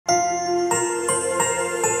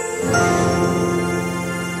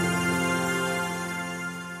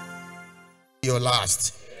your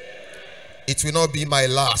last. It will not be my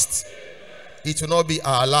last. It will not be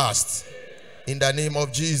our last. In the name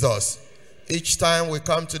of Jesus. Each time we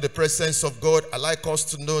come to the presence of God, I like us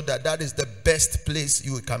to know that that is the best place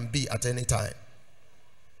you can be at any time.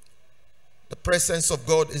 The presence of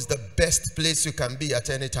God is the best place you can be at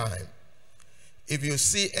any time. If you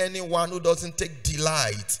see anyone who doesn't take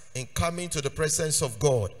delight in coming to the presence of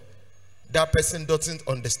God, that person doesn't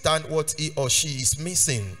understand what he or she is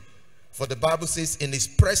missing. For the Bible says in his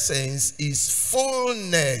presence is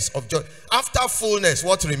fullness of joy. After fullness,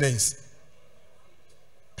 what remains?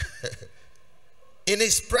 In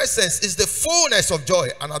his presence is the fullness of joy,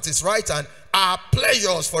 and at his right hand are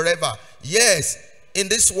pleasures forever. Yes, in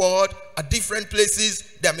this world, at different places,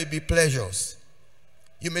 there may be pleasures.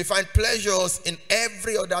 You may find pleasures in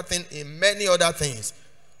every other thing, in many other things.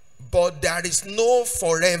 But there is no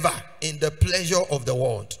forever in the pleasure of the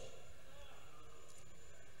world.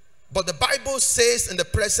 But the Bible says in the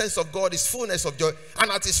presence of God is fullness of joy,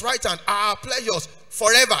 and at his right hand are pleasures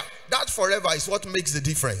forever. That forever is what makes the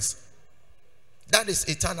difference. That is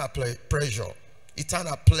eternal pleasure.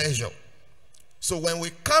 Eternal pleasure. So when we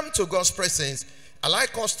come to God's presence, I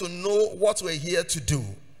like us to know what we're here to do.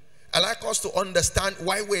 I like us to understand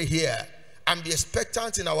why we're here and be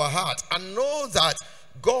expectant in our heart and know that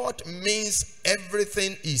God means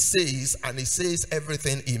everything he says, and he says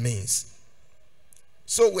everything he means.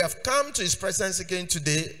 So we have come to his presence again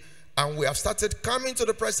today, and we have started coming to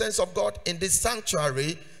the presence of God in this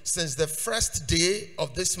sanctuary since the first day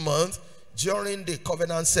of this month during the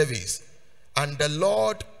covenant service. And the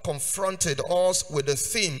Lord confronted us with the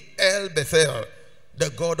theme, El Bethel, the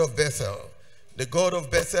God of Bethel. The God of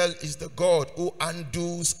Bethel is the God who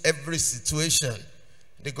undoes every situation.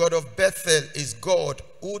 The God of Bethel is God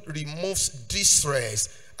who removes distress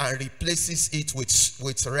and replaces it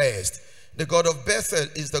with rest. The God of Bethel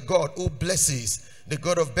is the God who blesses. The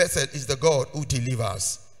God of Bethel is the God who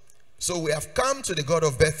delivers. So we have come to the God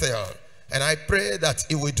of Bethel, and I pray that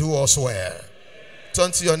he will do us well.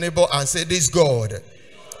 Turn to your neighbor and say, this God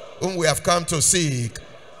whom we have come to seek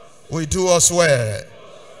will do us well.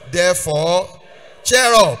 Therefore,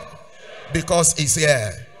 cheer up, because he's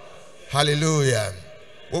here. Hallelujah.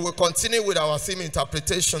 We will continue with our theme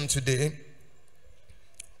interpretation today.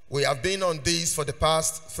 We have been on this for the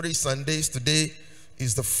past 3 Sundays. Today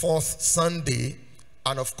is the 4th Sunday.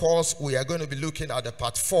 And of course, we are going to be looking at the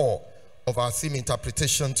part 4 of our theme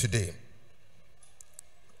interpretation today.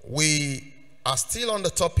 We are still on the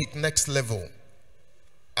topic next level.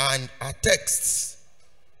 And our texts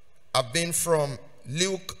have been from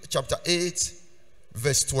Luke chapter 8,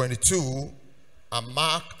 verse 22, and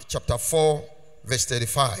Mark chapter 4, verse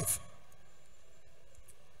 35.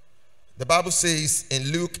 The Bible says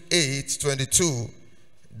in Luke 8:22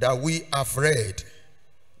 that we have read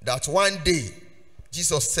that one day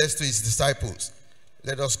Jesus says to his disciples,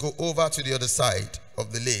 let us go over to the other side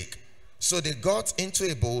of the lake. So they got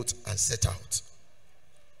into a boat and set out.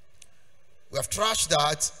 We have trashed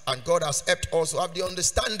that, and God has helped us to have the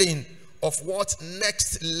understanding of what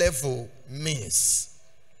next level means.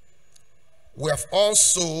 We have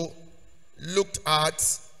also looked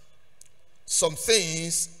at some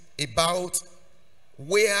things about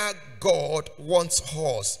where God wants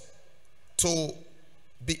us to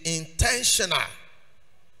be intentional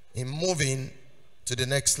in moving to the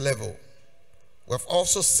next level. We have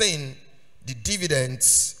also seen the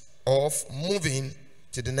dividends of moving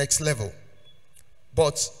to the next level.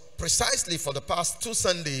 But precisely for the past 2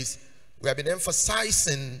 Sundays, we have been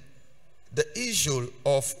emphasizing the issue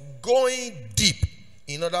of going deep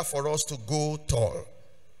in order for us to go tall.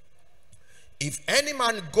 If any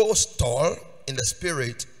man goes tall in the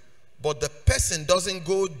spirit, but the person doesn't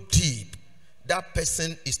go deep, that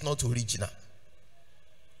person is not original.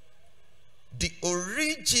 The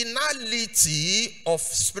originality of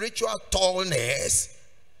spiritual tallness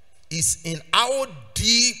is in how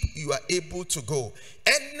deep you are able to go.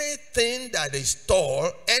 Anything that is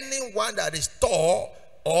tall, anyone that is tall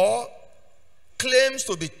or claims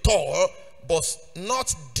to be tall but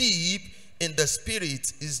not deep in the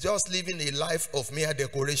spirit is just living a life of mere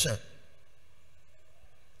decoration.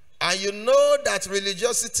 And you know that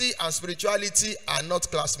religiosity and spirituality are not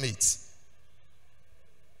classmates.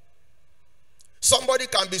 Somebody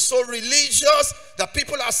can be so religious that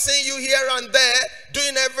people are seeing you here and there,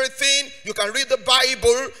 doing everything. You can read the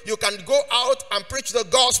Bible. You can go out and preach the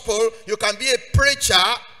gospel. You can be a preacher.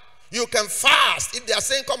 You can fast. If they are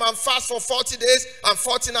saying come and fast for 40 days and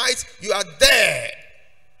 40 nights, you are there.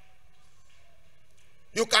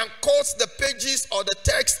 You can quote the pages or the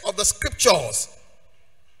text of the scriptures.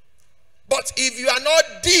 But if you are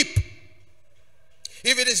not deep,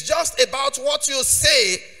 If it is just about what you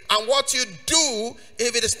say and what you do,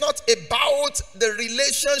 if it is not about the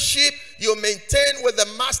relationship you maintain with the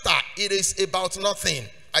master, it is about nothing.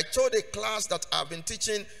 I told a class that I've been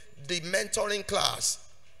teaching, the mentoring class,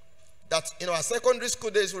 that in our secondary school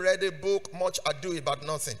days we read a book, Much Ado About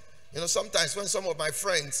Nothing. Sometimes when some of my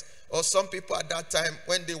friends or some people at that time,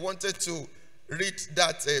 when they wanted to read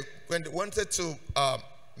that, when they wanted to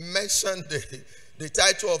mention the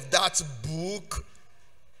title of that book,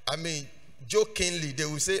 jokingly, they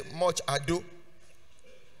will say, Much Ado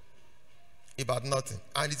About Nothing.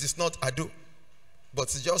 And it is not Ado,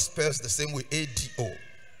 but it just spells the same way, ADO.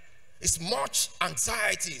 It's much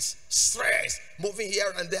anxieties, stress, moving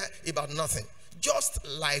here and there about nothing. Just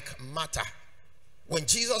like Martha. When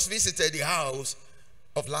Jesus visited the house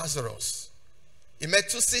of Lazarus, he met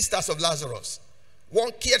two sisters of Lazarus.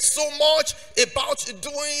 One cared so much about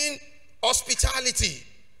doing hospitality,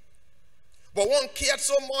 but one cared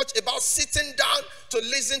so much about sitting down to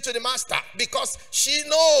listen to the master, because she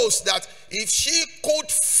knows that if she could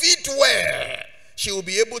feed well, she will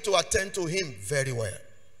be able to attend to him very well.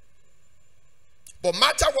 But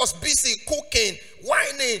Martha was busy cooking,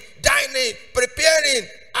 whining, dining, preparing.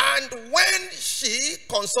 And when she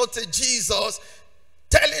consulted Jesus,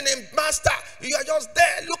 telling him, Master, you are just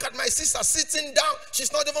there. Look at my sister sitting down.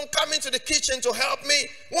 She's not even coming to the kitchen to help me.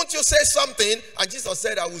 Won't you say something? And Jesus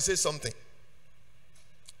said, I will say something.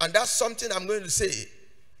 And that something I'm going to say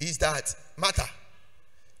is that, Martha,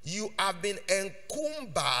 you have been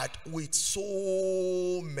encumbered with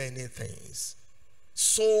so many things.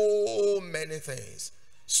 So many things.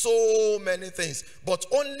 So many things. But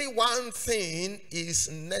only one thing is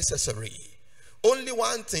necessary. Only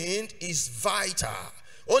one thing is vital.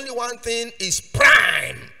 Only one thing is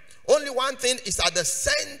prime. Only one thing is at the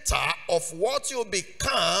center of what you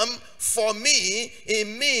become for me,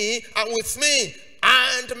 in me, and with me.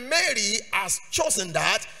 And Mary has chosen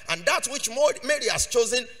that, and that which Mary has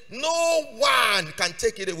chosen, no one can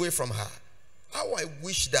take it away from her. How I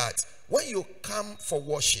wish that when you come for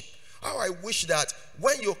worship, how I wish that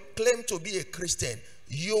when you claim to be a Christian,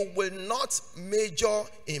 you will not major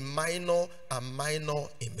in minor and minor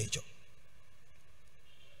in major.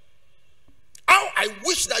 How I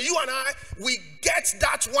wish that you and I, we get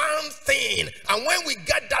that one thing. And when we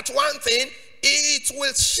get that one thing, it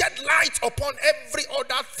will shed light upon every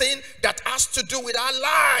other thing that has to do with our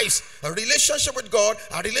lives. A relationship with God,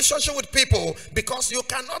 a relationship with people. Because you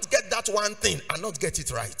cannot get that one thing and not get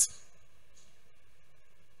it right.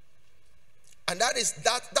 And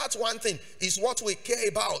that one thing is what we care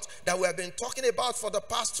about, that we have been talking about for the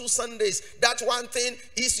past 2 Sundays. That one thing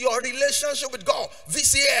is your relationship with God.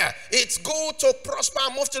 This year, it's good to prosper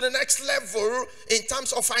and move to the next level in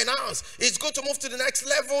terms of finance. It's good to move to the next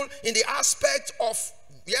level in the aspect of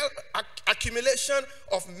accumulation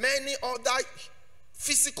of many other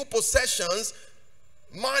physical possessions,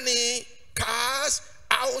 money, cars,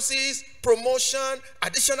 houses, promotion,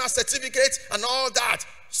 additional certificates, and all that.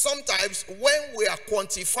 Sometimes when we are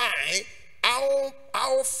quantifying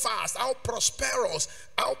how fast, how prosperous,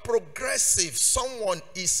 how progressive someone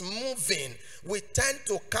is moving, we tend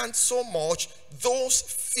to count so much those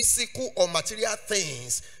physical or material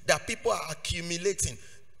things that people are accumulating.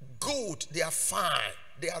 Good, they are fine.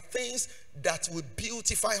 They are things that will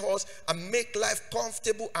beautify us and make life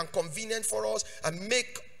comfortable and convenient for us and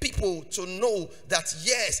make people to know that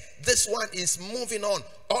yes, this one is moving on.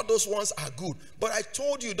 All those ones are good. But I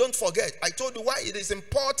told you, don't forget, I told you why it is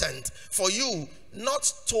important for you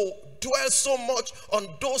not to dwell so much on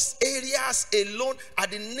those areas alone at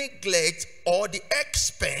the neglect or the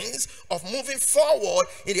expense of moving forward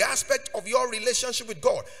in the aspect of your relationship with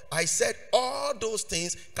God. I said all those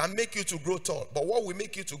things can make you to grow tall, but what will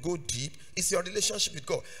make you to go deep is your relationship with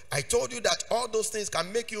God. I told you that all those things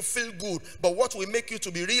can make you feel good, but what will make you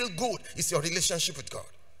to be real good is your relationship with God.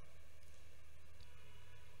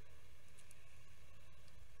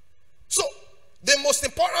 So, the most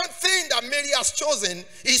important thing that Mary has chosen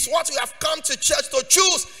is what we have come to church to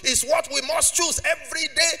choose, is what we must choose every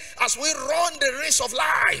day as we run the race of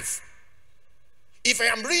life. If I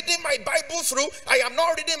am reading my Bible through, I am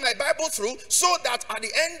not reading my Bible through so that at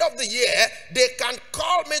the end of the year, they can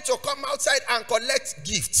call me to come outside and collect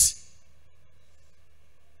gifts.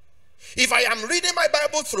 If I am reading my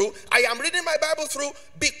Bible through, I am reading my Bible through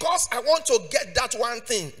because I want to get that one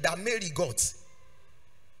thing that Mary got.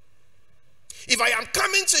 If I am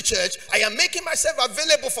coming to church, I am making myself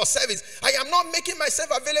available for service. I am not making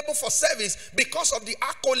myself available for service because of the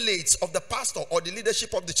accolades of the pastor or the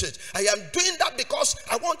leadership of the church. I am doing that because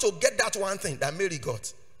I want to get that one thing that Mary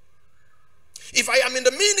got. If I am in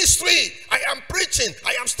the ministry, I am preaching,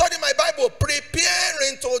 I am studying my Bible,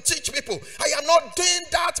 preparing to teach people. I am not doing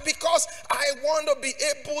that because I want to be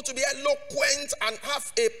able to be eloquent and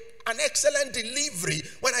have an excellent delivery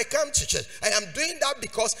when I come to church. I am doing that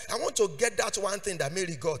because I want to get that one thing that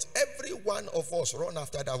Mary got. Every one of us run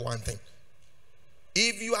after that one thing.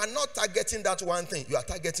 If you are not targeting that one thing, you are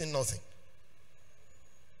targeting nothing.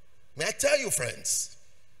 May I tell you, friends,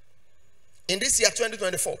 in this year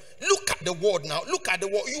 2024, look at the world now. Look at the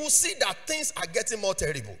world. You will see that things are getting more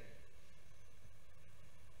terrible.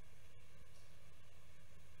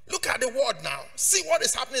 Look at the world now. See what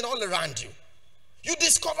is happening all around you. You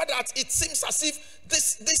discover that it seems as if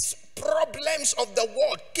these problems of the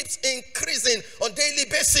world keeps increasing on a daily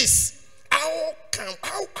basis. How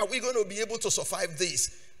are we going to be able to survive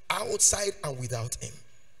this outside and without him?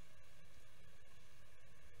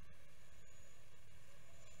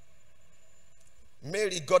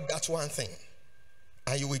 Mary got that one thing,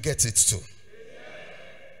 and you will get it too. Amen.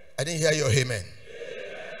 I didn't hear your amen. Amen.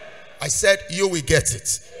 I said you will get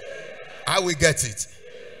it. Amen. I will get it.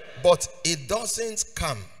 Amen. But it doesn't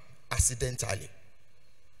come accidentally.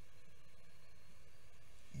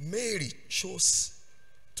 Mary chose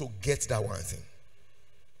to get that one thing.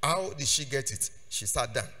 How did she get it? She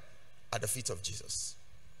sat down at the feet of Jesus.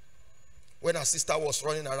 When her sister was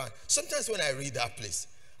running around, sometimes when I read that place,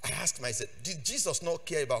 I ask myself, did Jesus not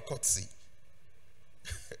care about courtesy?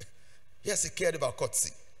 Yes, he cared about courtesy.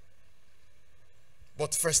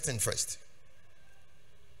 But first thing first.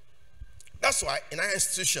 That's why in our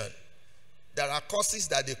institution, there are courses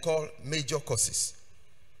that they call major courses.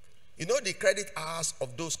 You know, the credit hours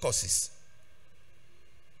of those courses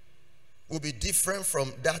will be different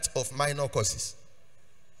from that of minor courses.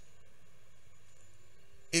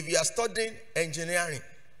 If you are studying engineering,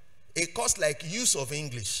 a course like use of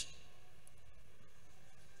English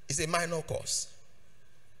is a minor course.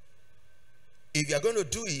 If you are going to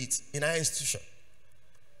do it in our institution,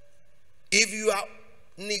 if you are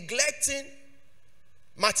neglecting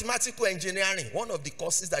mathematical engineering, one of the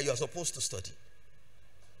courses that you are supposed to study,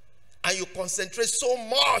 and you concentrate so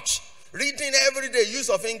much reading every day use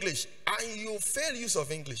of English, and you fail use of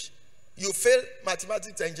English, you fail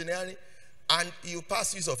mathematics engineering, and you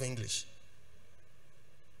pass use of English.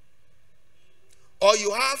 Or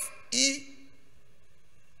you have E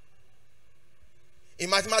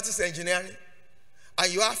in mathematics engineering,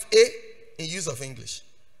 and you have A in use of English.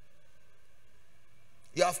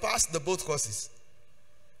 You have passed the both courses,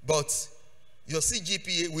 but your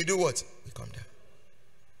CGPA will do what? Will come down.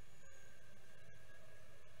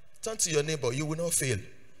 Turn to your neighbor, you will not fail.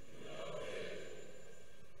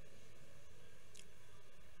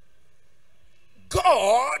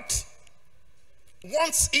 God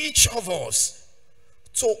wants each of us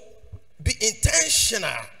to be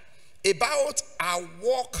intentional about our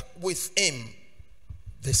walk with him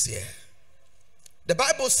this year. The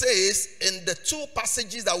Bible says in the two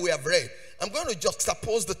passages that we have read, I'm going to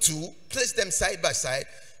juxtapose the two, place them side by side,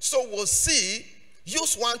 so we'll see,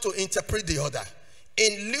 use one to interpret the other.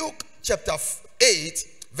 In Luke chapter 8,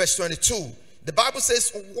 verse 22, the Bible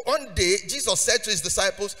says, one day Jesus said to his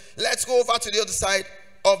disciples, let's go over to the other side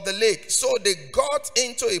of the lake. So they got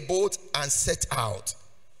into a boat and set out.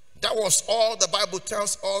 That was all the Bible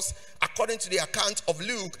tells us, according to the account of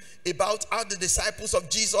Luke, about how the disciples of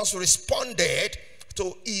Jesus responded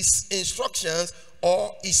to his instructions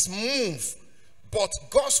or his move. But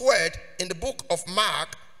God's word in the book of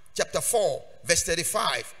Mark, chapter 4, verse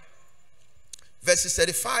 35, verses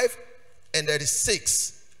 35 and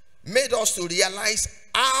 36, made us to realize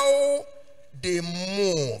how they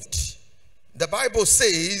moved. The Bible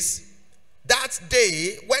says, that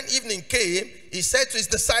day, when evening came, he said to his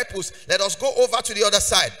disciples, let us go over to the other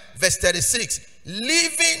side. Verse 36,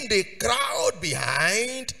 leaving the crowd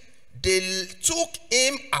behind, they took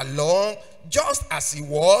him along just as he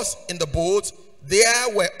was in the boat.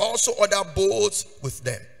 There were also other boats with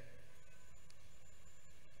them.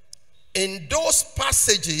 In those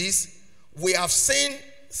passages, we have seen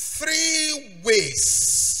three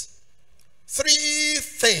ways, three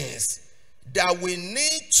things that we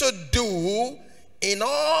need to do in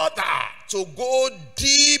order to go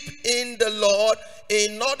deep in the Lord,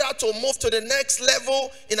 in order to move to the next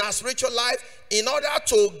level in our spiritual life, in order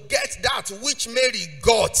to get that which Mary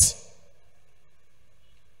got.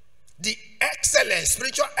 The excellence,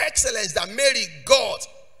 spiritual excellence that Mary got.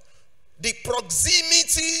 The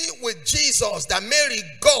proximity with Jesus that Mary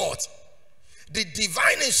got. The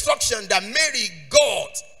divine instruction that Mary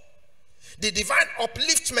got. The divine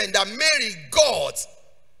upliftment that Mary got.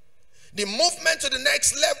 The movement to the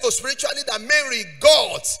next level spiritually that Mary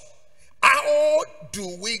got. How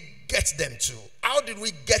do we get them to? How did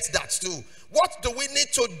we get that to? What do we need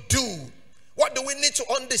to do? What do we need to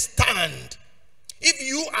understand? If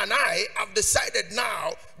you and I have decided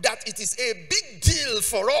now that it is a big deal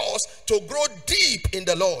for us to grow deep in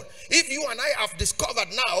the Lord, if you and I have discovered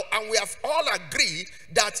now and we have all agreed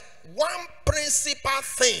that one principal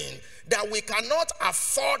thing that we cannot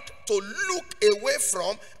afford to look away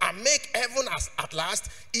from and make heaven as at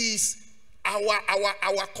last is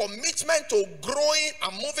our commitment to growing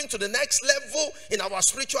and moving to the next level in our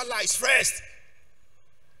spiritual lives first.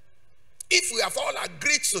 If we have all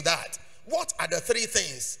agreed to that, what are the three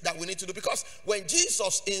things that we need to do? Because when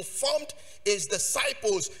Jesus informed his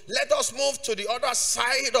disciples, let us move to the other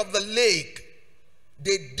side of the lake,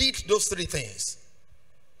 they did those three things.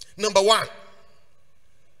 Number one,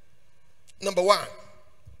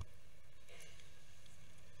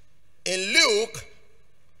 in Luke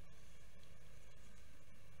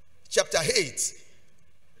chapter 8,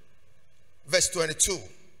 verse 22,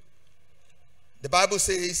 the Bible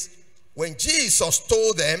says, when Jesus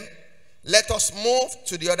told them, let us move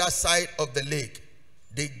to the other side of the lake,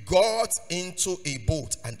 they got into a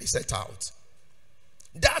boat and they set out.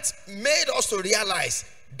 That made us to realize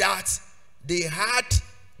that they had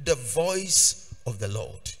the voice of the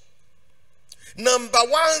Lord. Number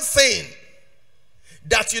one thing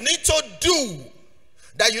that you need to do,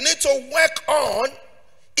 that you need to work on,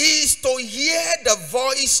 is to hear the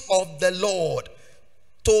voice of the Lord.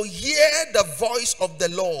 To hear the voice of the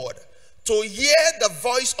Lord. To hear the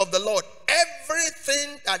voice of the Lord.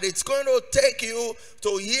 Everything that it's going to take you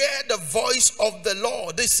to hear the voice of the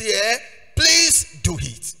Lord this year, please do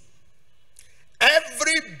it.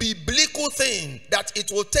 Every biblical thing that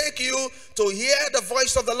it will take you to hear the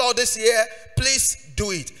voice of the Lord this year, please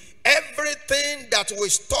do it. Everything that will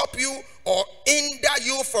stop you or hinder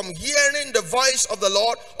you from hearing the voice of the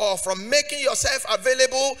Lord or from making yourself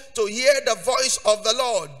available to hear the voice of the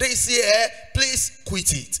Lord this year, please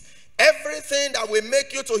quit it. Everything that will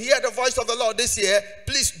make you to hear the voice of the Lord this year,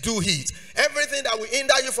 please do it. Everything that will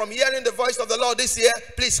hinder you from hearing the voice of the Lord this year,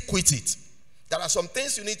 please quit it. There are some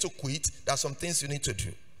things you need to quit. There are some things you need to do.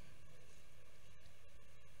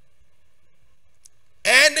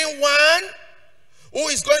 Anyone who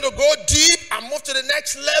is going to go deep and move to the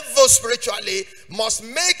next level spiritually must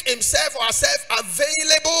make himself or herself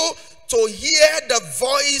available to hear the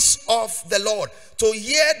voice of the Lord. To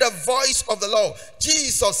hear the voice of the Lord.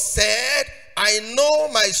 Jesus said, I know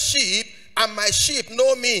my sheep and my sheep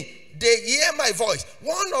know me. They hear my voice.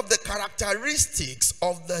 One of the characteristics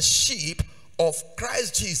of the sheep of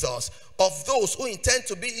Christ Jesus, of those who intend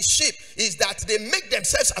to be his sheep, is that they make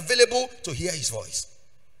themselves available to hear his voice.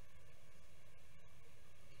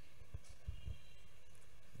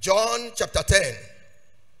 John chapter 10,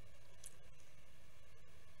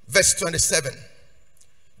 verse 27.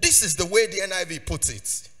 This is the way the NIV puts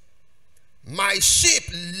it. My sheep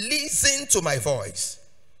listen to my voice.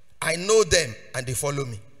 I know them and they follow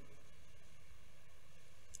me.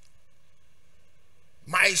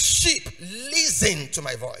 My sheep listen to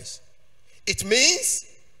my voice. It means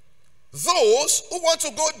those who want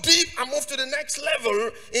to go deep and move to the next level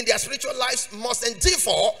in their spiritual lives must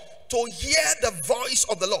endeavor to hear the voice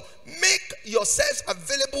of the Lord. Make yourselves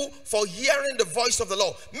available for hearing the voice of the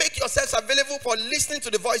Lord. Make yourselves available for listening to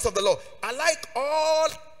the voice of the Lord. I like all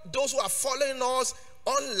those who are following us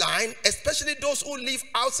online, especially those who live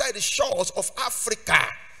outside the shores of Africa.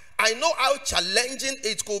 I know how challenging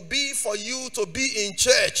it could be for you to be in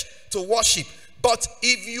church to worship. But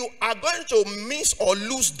if you are going to miss or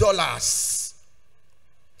lose dollars,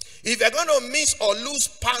 if you're going to miss or lose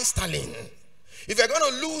pound sterling, if you're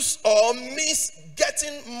going to lose or miss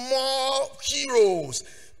getting more heroes,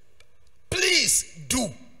 please do,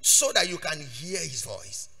 so that you can hear his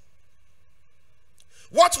voice.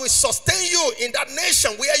 What will sustain you in that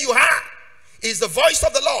nation where you are is the voice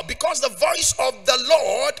of the Lord, because the voice of the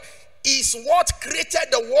Lord is what created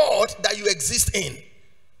the world that you exist in.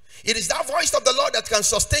 It is that voice of the Lord that can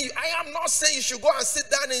sustain you. I am not saying you should go and sit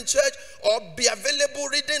down in church or be available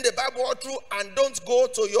reading the Bible all through and don't go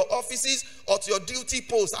to your offices or to your duty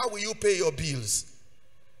post. How will you pay your bills?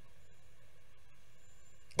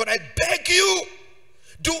 But I beg you,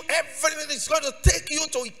 do everything it's going to take you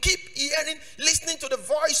to keep hearing, listening to the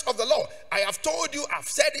voice of the Lord. I have told you, I've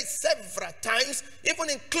said it several times,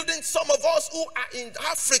 even including some of us who are in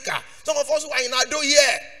Africa, some of us who are in ADO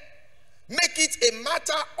here. Make it a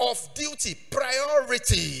matter of duty,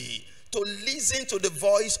 priority, to listen to the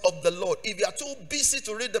voice of the Lord. If you are too busy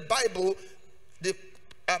to read the Bible, the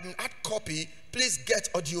hard copy, please get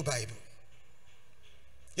audio Bible.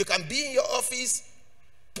 You can be in your office,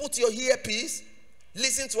 put your earpiece,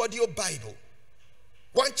 Listen to audio Bible.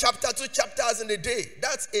 1 chapter, 2 chapters in a day.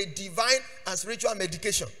 That's a divine and spiritual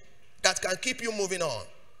medication that can keep you moving on.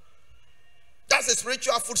 That's a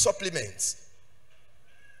spiritual food supplement.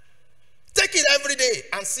 Take it every day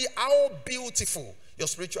and see how beautiful your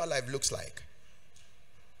spiritual life looks like.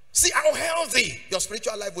 See how healthy your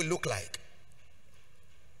spiritual life will look like.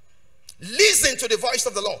 Listen to the voice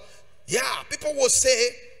of the Lord. Yeah, people will say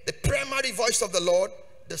the primary voice of the Lord,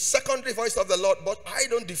 the secondary voice of the Lord, but I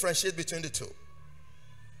don't differentiate between the two.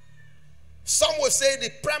 Some will say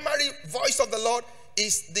the primary voice of the Lord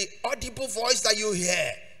is the audible voice that you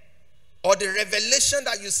hear, or the revelation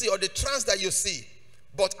that you see, or the trance that you see.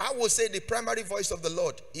 But I will say the primary voice of the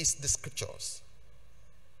Lord is the scriptures.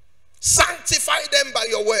 Sanctify them by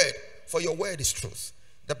your word, for your word is truth.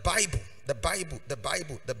 The Bible, the Bible, the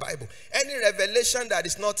Bible, the Bible. Any revelation that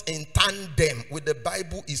is not in tandem with the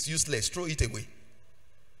Bible is useless. Throw it away.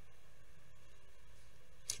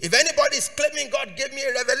 If anybody is claiming God gave me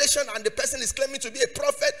a revelation and the person is claiming to be a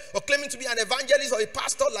prophet or claiming to be an evangelist or a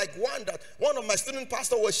pastor, like one of my student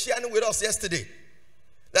pastors was sharing with us yesterday,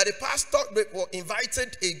 that a pastor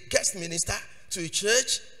invited a guest minister to a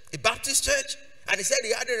church, a Baptist church, and he said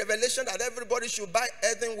he had a revelation that everybody should buy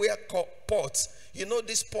earthenware pots. You know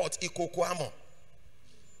this pot, ikokwamo.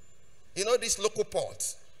 You know this local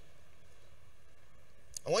pot.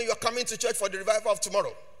 And when you are coming to church for the revival of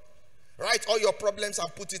tomorrow, write all your problems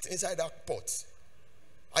and put it inside that pot.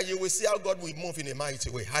 And you will see how God will move in a mighty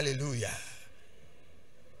way. Hallelujah.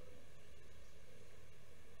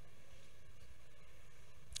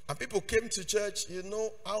 And people came to church. You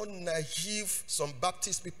know how naive some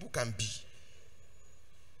Baptist people can be.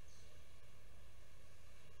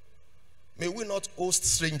 May we not host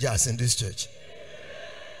strangers in this church.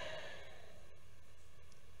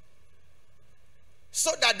 So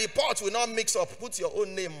that the pot will not mix up. Put your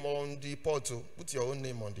own name on the pot too. Put your own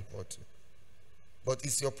name on the pot too. But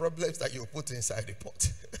it's your problems that you put inside the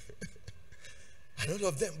pot. And all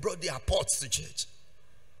of them brought their pots to church.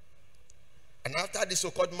 And after the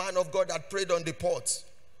so-called man of God had prayed on the pot,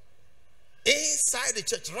 inside the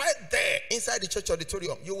church, right there, inside the church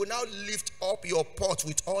auditorium, you will now lift up your pot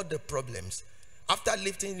with all the problems. After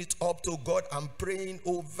lifting it up to God and praying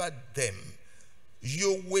over them,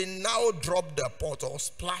 you will now drop the pot or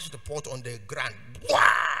splash the pot on the ground.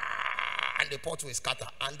 And the pot will scatter.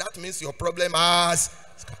 And that means your problem has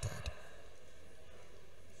scattered.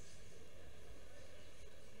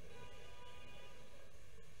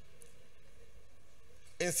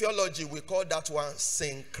 In theology, we call that one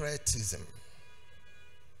syncretism.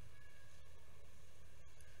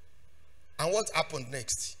 And what happened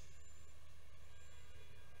next?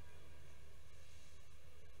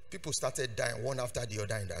 People started dying one after the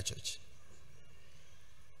other in that church.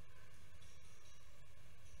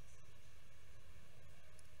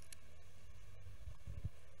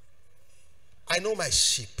 I know my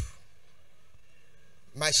sheep.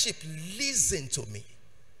 My sheep listen to me.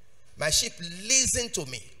 My sheep listen to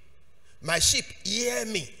me. My sheep hear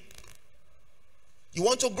me. You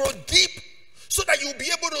want to grow deep so that you'll be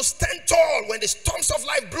able to stand tall when the storms of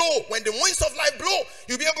life blow, when the winds of life blow,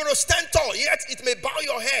 you'll be able to stand tall. Yet it may bow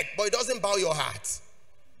your head, but it doesn't bow your heart.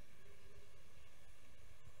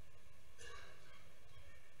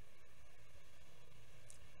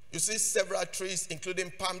 You see several trees,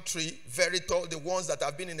 including palm tree, very tall, the ones that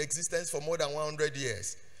have been in existence for more than 100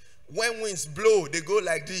 years. When winds blow, they go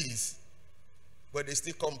like this, but they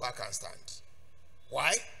still come back and stand.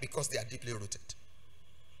 Why? Because they are deeply rooted.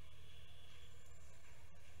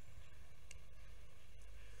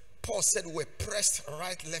 Paul said we were pressed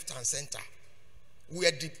right, left, and center. We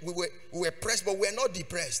were pressed, but we were not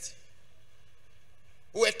depressed.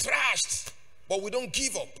 We were trashed, but we don't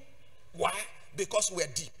give up. Why? Because we are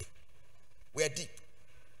deep. We are deep.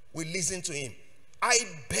 We listen to him. I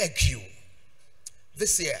beg you,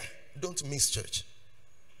 this year, don't miss church.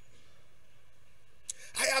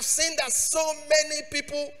 I have seen that so many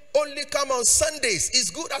people only come on Sundays.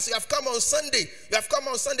 It's good as you have come on Sunday. You have come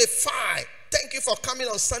on Sunday, fine. Thank you for coming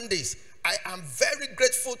on Sundays. I am very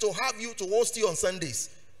grateful to have you, to host you on Sundays.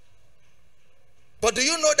 But do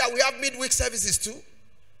you know that we have midweek services too?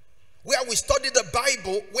 Where we study the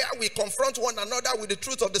Bible, where we confront one another with the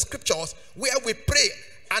truth of the scriptures, where we pray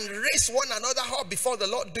and raise one another up before the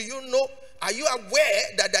Lord. Do you know, are you aware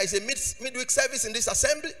that there is a midweek service in this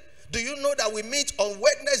assembly? Do you know that we meet on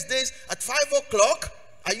Wednesdays at 5 o'clock?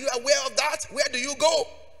 Are you aware of that? Where do you go?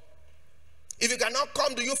 If you cannot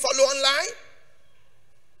come, do you follow online?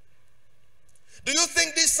 Do you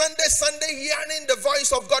think this Sunday hearing the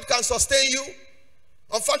voice of God can sustain you?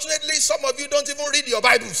 Unfortunately, some of you don't even read your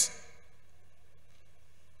Bibles.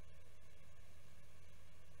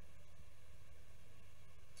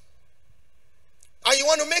 you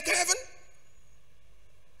want to make heaven,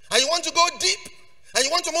 and you want to go deep, and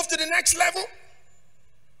you want to move to the next level,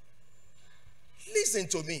 listen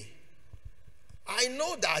to me. I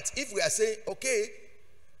know that if we are saying, okay,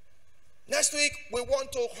 next week we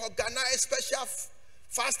want to organize special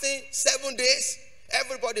fasting 7 days,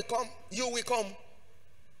 everybody come, you will come,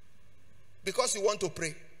 because you want to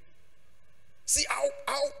pray. See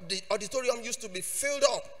how the auditorium used to be filled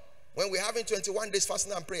up when we're having 21 days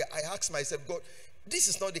fasting and prayer. I asked myself, God, this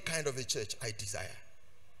is not the kind of a church I desire.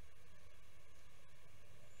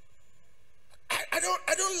 I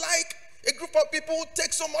don't like a group of people who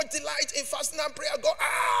take so much delight in fasting and prayer. Go,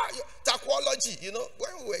 taquology. You know,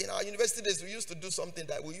 when we were in our university days, we used to do something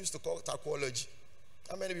that we used to call taquology.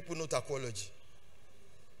 How many people know taquology?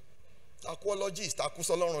 Taquology is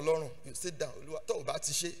takusolorun. You sit down.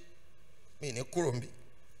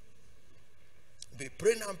 Be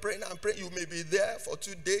praying and praying and praying. You may be there for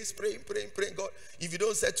 2 days, praying. God, if you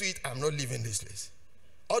don't say to it, I'm not leaving this place.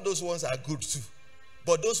 All those ones are good too.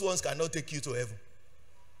 But those ones cannot take you to heaven.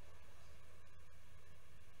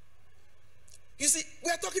 You see, we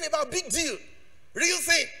are talking about big deal, real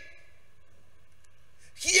thing.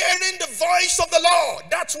 Hearing the voice of the Lord,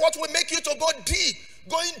 that's what will make you to go deep,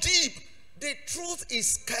 going deep. The truth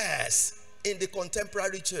is scarce in the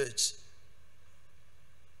contemporary church.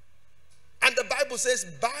 And the Bible says,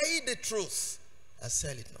 buy the truth and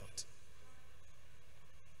sell it not.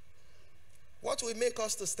 What will make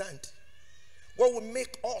us to stand? What will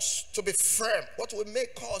make us to be firm? What will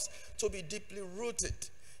make us to be deeply rooted?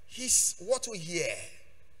 Is what we hear.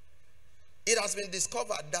 It has been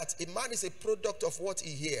discovered that a man is a product of what he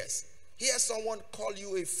hears. Hear someone call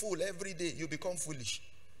you a fool every day, you become foolish.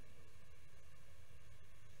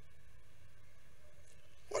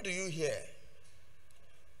 What do you hear?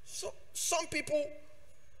 So some people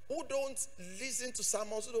who don't listen to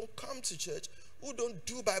sermons, who don't come to church, who don't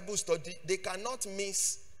do Bible study, they cannot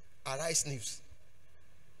miss Arise News.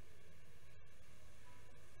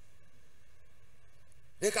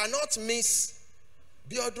 They cannot miss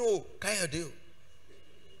ADO-EKITI.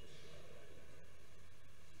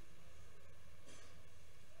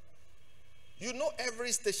 You know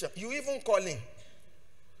every station. You even calling.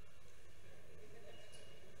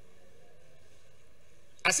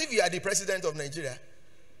 As if you are the president of Nigeria.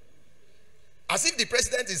 As if the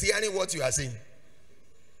president is hearing what you are saying.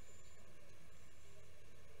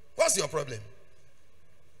 What's your problem?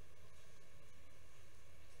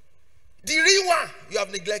 The real one you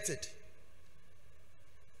have neglected.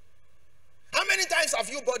 How many times have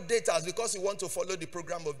you bought data because you want to follow the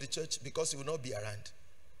program of the church because you will not be around?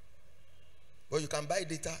 Well, you can buy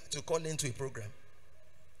data to call into a program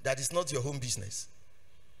that is not your home business.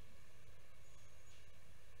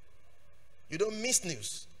 You don't miss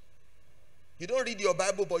news. You don't read your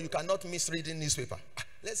Bible, but you cannot miss reading newspaper.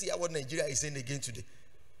 Let's hear what Nigeria is saying again today.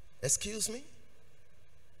 Excuse me?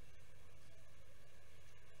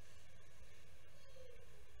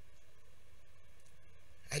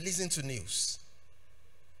 I listen to news.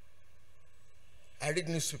 I read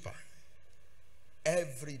newspaper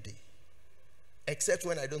every day, except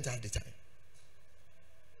when I don't have the time.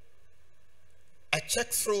 I check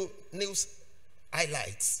through news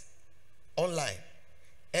highlights online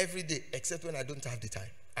every day, except when I don't have the time,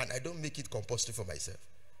 and I don't make it compulsory for myself.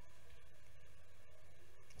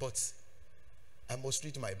 But I must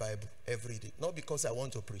read my Bible every day, not because I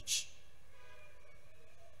want to preach.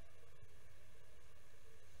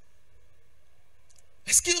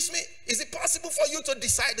 Excuse me, is it possible for you to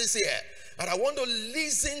decide this year that I want to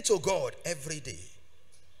listen to God every day?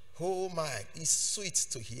 Oh my, it's sweet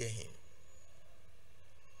to hear him.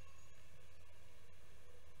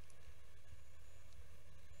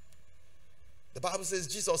 The Bible says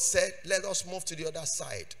Jesus said, let us move to the other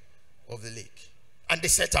side of the lake. And they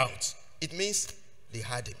set out. It means they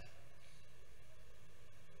had him.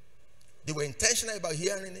 They were intentional about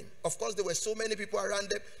hearing him. Of course, there were so many people around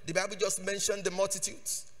them. The Bible just mentioned the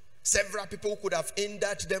multitudes. Several people could have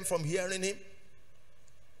hindered them from hearing him.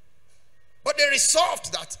 But they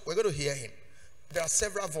resolved that we're going to hear him. There are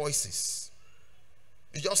several voices.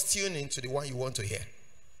 You just tune into the one you want to hear.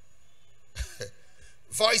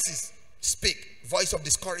 Voices speak. Voice of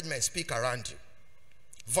discouragement speak around you.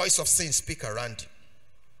 Voice of sin speak around you.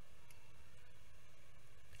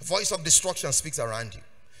 Voice of destruction speaks around you.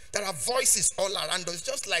 There are voices all around us,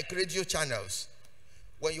 just like radio channels.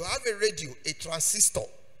 When you have a radio, a transistor,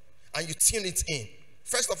 and you tune it in,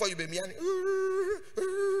 first of all, you'll be meowing.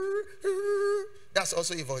 That's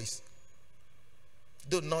also a voice.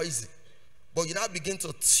 Though noisy. But you now begin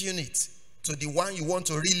to tune it to the one you want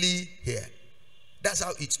to really hear. That's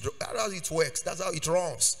how it works. That's how it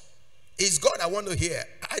runs. It's God I want to hear.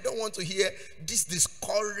 I don't want to hear this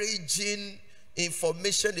discouraging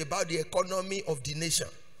information about the economy of the nation.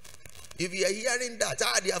 If you are hearing that,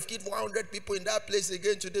 they have killed 100 people in that place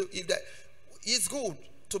again today. It's good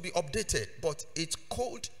to be updated, but it's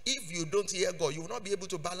cold. If you don't hear God, you will not be able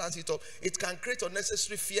to balance it up. It can create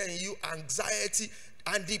unnecessary fear in you, anxiety,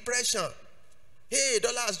 and depression. Hey,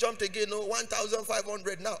 dollar has jumped again,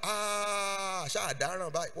 1,500 now.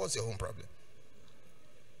 What's your own problem?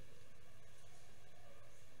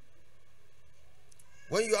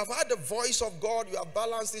 When you have had the voice of God, you have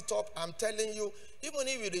balanced it up, I'm telling you, even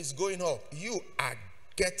if it is going up, you are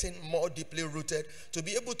getting more deeply rooted to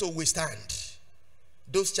be able to withstand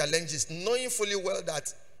those challenges, knowing fully well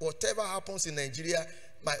that whatever happens in Nigeria,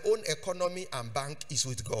 my own economy and bank is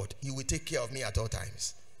with God. He will take care of me at all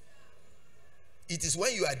times. It is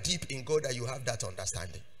when you are deep in God that you have that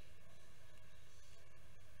understanding.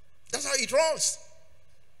 That's how it runs.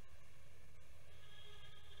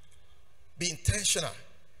 Be intentional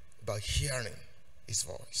about hearing his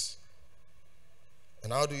voice.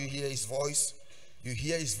 And how do you hear his voice? You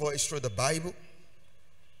hear his voice through the Bible,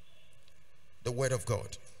 the word of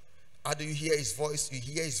God. How do you hear his voice? You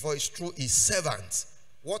hear his voice through his servants.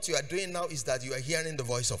 What you are doing now is that you are hearing the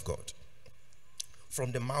voice of God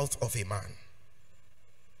from the mouth of a man.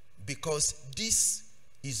 Because this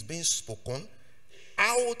is being spoken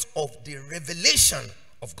out of the revelation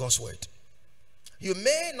of God's word. You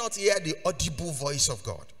may not hear the audible voice of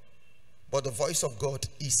God, but the voice of God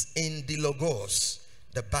is in the Logos,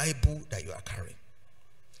 the Bible that you are carrying.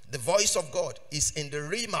 The voice of God is in the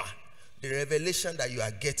Rhema, the revelation that you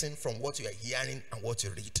are getting from what you are hearing and what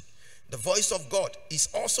you read. The voice of God is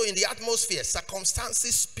also in the atmosphere.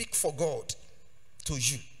 Circumstances speak for God to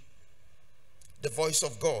you. The voice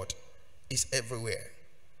of God is everywhere.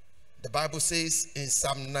 The Bible says in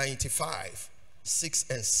Psalm 95, 6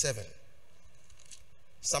 and 7.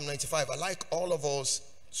 Psalm 95. I like all of us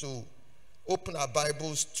to open our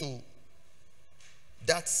Bibles to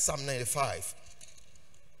that Psalm 95,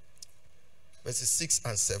 verses 6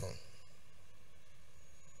 and 7.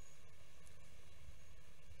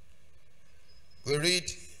 We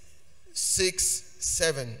read 6,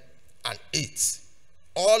 7, and 8.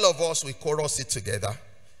 All of us, we chorus it together.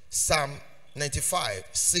 Psalm 95,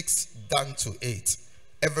 6 down to 8.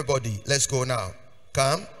 Everybody, let's go now.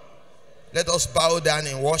 Come. Let us bow down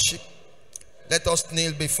in worship. Let us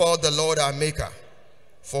kneel before the Lord our Maker.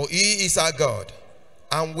 For he is our God,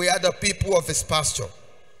 and we are the people of his pasture,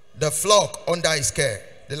 the flock under his care.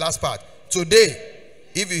 The last part. Today,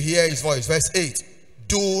 if you hear his voice, verse 8,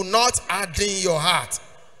 do not harden your heart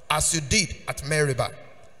as you did at Meribah,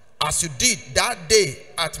 as you did that day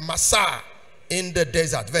at Massah in the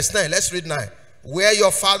desert. Verse 9, let's read 9. Where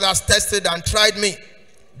your fathers tested and tried me,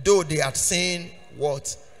 though they had seen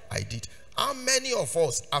what I did. How many of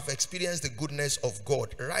us have experienced the goodness of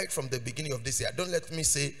God right from the beginning of this year? Don't let me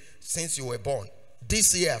say since you were born.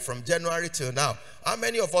 This year, from January till now, how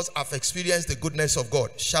many of us have experienced the goodness of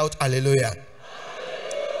God? Shout hallelujah.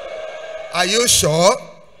 Are you sure?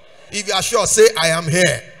 If you are sure, say I am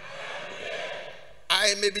here.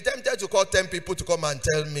 I may be tempted to call 10 people to come and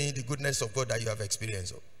tell me the goodness of God that you have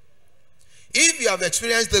experienced. If you have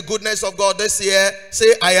experienced the goodness of God this year,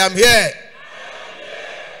 say I am here.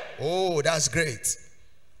 Oh, that's great.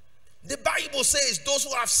 The Bible says those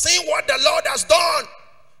who have seen what the Lord has done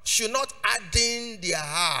should not harden their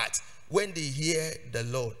heart when they hear the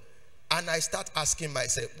Lord. And I start asking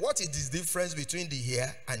myself, what is the difference between the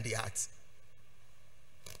ear and the heart?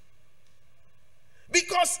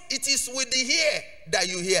 Because it is with the ear that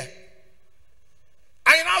you hear.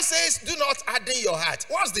 And it now says, do not harden your heart.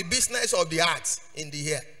 What's the business of the heart in the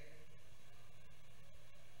ear?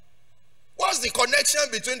 What's the connection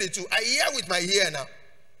between the two? I hear with my ear now.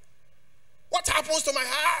 What happens to my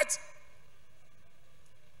heart?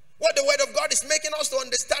 What the word of God is making us to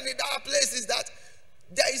understand in that place is that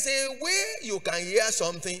there is a way you can hear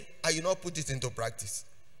something and you not put it into practice.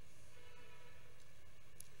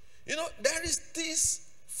 You know, there is this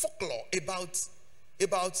folklore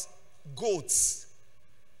about goats.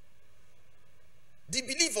 The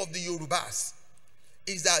belief of the Yorubas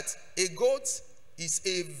is that a goat is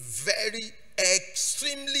a very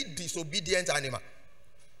extremely disobedient animal.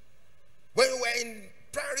 When we were in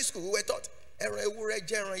primary school, we were taught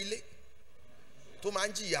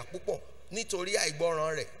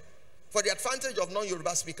for the advantage of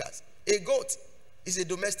non-Yoruba speakers, a goat is a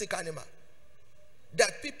domestic animal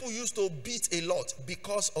that people used to beat a lot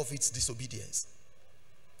because of its disobedience.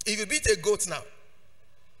 If you beat a goat now,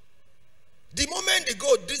 the moment the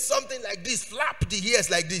goat did something like this, flap the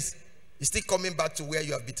ears like this, it's still coming back to where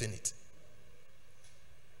you have beaten it.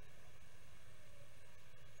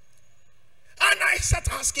 start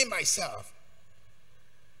asking myself,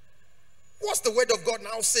 what's the word of God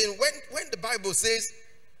now saying? When the Bible says,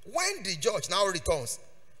 when the judge now returns,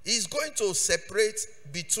 he's going to separate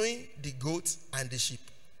between the goat and the sheep.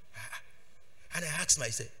 And I asked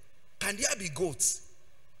myself, can there be goats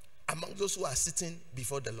among those who are sitting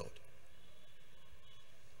before the Lord?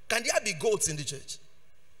 Can there be goats in the church?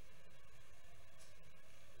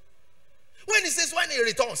 When he says when he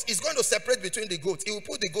returns, he's going to separate between the goats. He will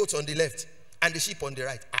put the goats on the left and the sheep on the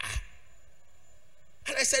right.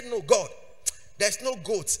 And I said, no, God, there's no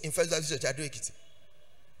goats in First Baptist Church ADO-EKITI.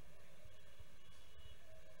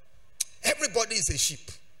 Everybody is a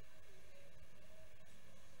sheep.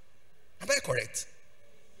 Am I correct?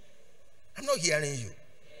 I'm not hearing you.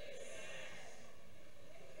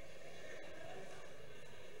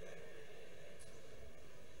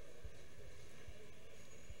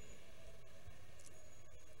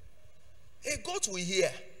 A goat will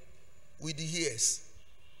hear with the ears,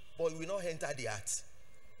 but will not enter the heart.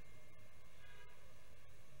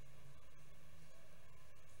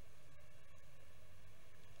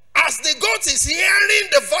 As the goat is hearing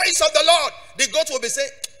the voice of the Lord, the goat will be saying,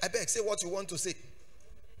 I beg, say what you want to say.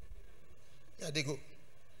 Yeah, they go.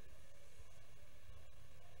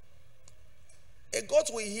 A goat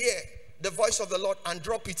will hear the voice of the Lord and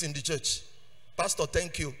drop it in the church. Pastor,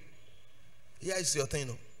 thank you. Here is your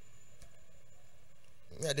thing.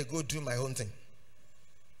 Yeah, they go do my own thing.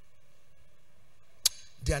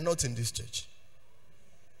 They are not in this church.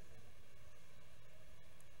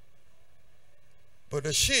 But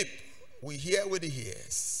the sheep will hear with the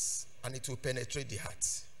ears, and it will penetrate the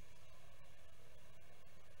heart.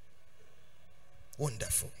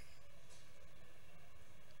 Wonderful.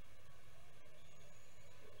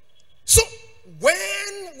 So,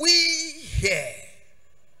 when we hear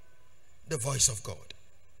the voice of God,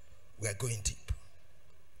 we are going deep.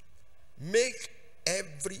 Make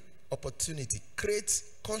every opportunity, create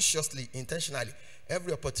consciously, intentionally,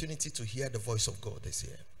 every opportunity to hear the voice of God this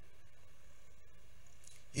year.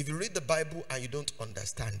 If you read the Bible and you don't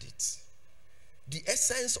understand it, the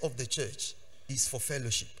essence of the church is for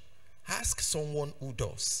fellowship. Ask someone who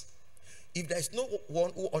does. If there is no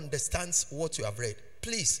one who understands what you have read,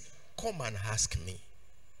 please come and ask me.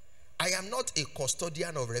 I am not a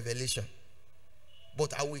custodian of revelation,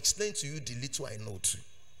 but I will explain to you the little I know too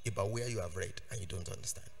about where you have read and you don't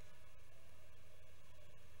understand.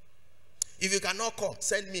 If you cannot come,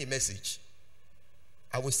 send me a message.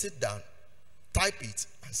 I will sit down, type it,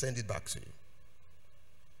 and send it back to you.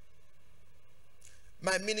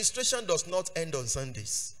 My ministration does not end on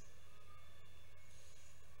Sundays.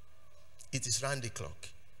 It is round the clock.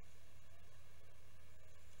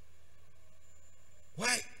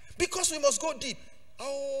 Why? Because we must go deep.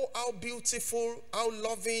 Oh, how beautiful, how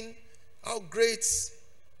loving, how great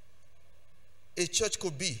a church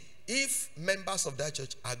could be if members of that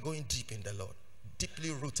church are going deep in the Lord,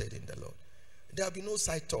 deeply rooted in the Lord. There will be no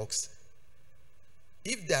side talks.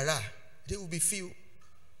 If there are, they will be few.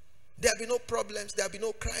 There will be no problems. There will be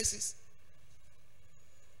no crisis.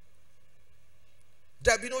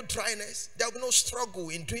 There will be no dryness. There will be no struggle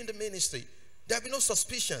in doing the ministry. There will be no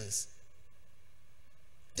suspicions.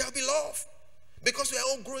 There will be love. Because we are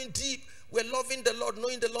all growing deep. We are loving the Lord,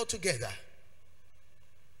 knowing the Lord together.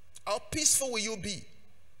 How peaceful will you be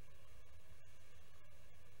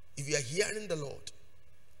if you are hearing the Lord?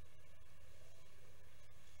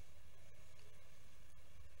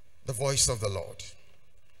 The voice of the Lord.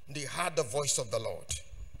 They heard the voice of the Lord.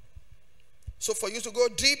 So for you to go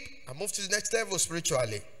deep and move to the next level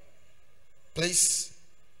spiritually, please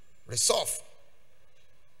resolve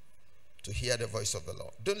to hear the voice of the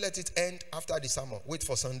Lord. Don't let it end after the sermon. Wait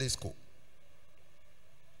for Sunday school.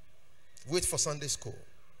 Wait for Sunday school.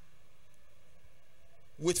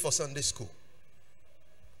 Wait for Sunday school.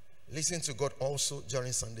 Listen to God also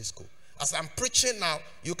during Sunday school. As I'm preaching now,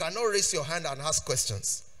 you cannot raise your hand and ask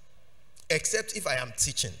questions. Except if I am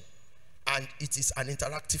teaching. And it is an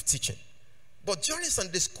interactive teaching. But during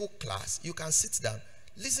Sunday school class, you can sit down,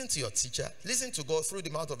 listen to your teacher, listen to God through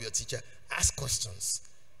the mouth of your teacher, ask questions,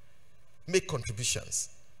 make contributions.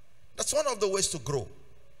 That's one of the ways to grow.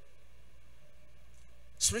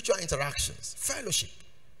 Spiritual interactions, fellowship.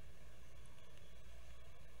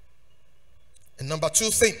 And number two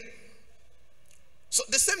thing. So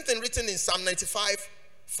the same thing written in Psalm 95,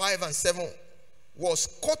 5 and 7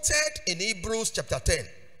 was quoted in Hebrews chapter 10,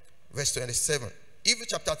 verse 27. Hebrews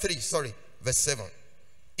chapter 3, verse 7.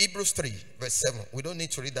 Hebrews 3, verse 7. We don't need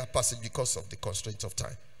to read that passage because of the constraints of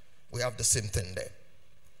time. We have the same thing there.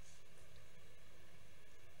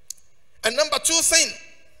 And number two thing,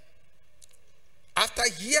 after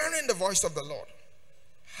hearing the voice of the Lord,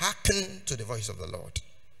 hearken to the voice of the Lord.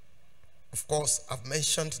 Of course, I've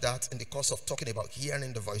mentioned that in the course of talking about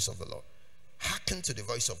hearing the voice of the Lord. Hearken to the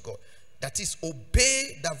voice of God. That is,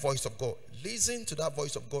 obey that voice of God. Listen to that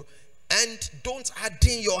voice of God. And don't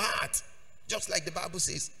harden your heart. Just like the Bible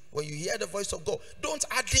says, when you hear the voice of God, don't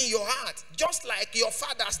harden your heart. Just like your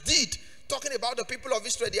fathers did. Talking about the people of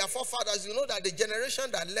Israel, their forefathers, you know that the generation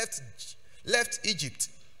that left Egypt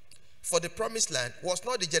for the promised land was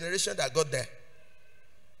not the generation that got there.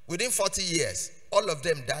 Within 40 years, all of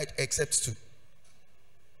them died except 2.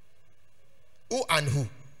 Who and who?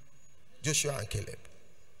 Joshua and Caleb.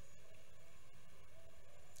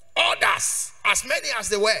 Others, as many as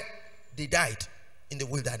they were, they died in the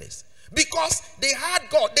wilderness. Because they had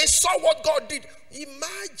God. They saw what God did.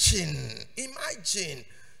 Imagine.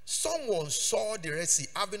 Someone saw the Red Sea.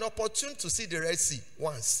 I've been opportune to see the Red Sea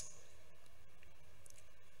once.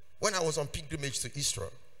 When I was on pilgrimage to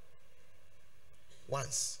Israel.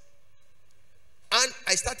 Once. And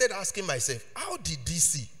I started asking myself, how did this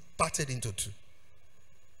sea parted into 2?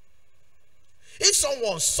 If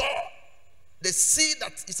someone saw the sea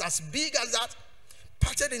that is as big as that,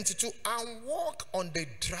 parted into 2, and walk on the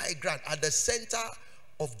dry ground at the center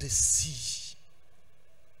of the sea.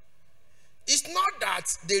 It's not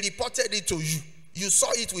that they reported it to you. You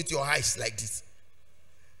saw it with your eyes like this.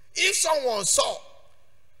 If someone saw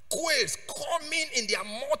quails coming in their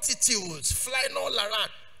multitudes, flying all around,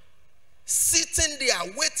 sitting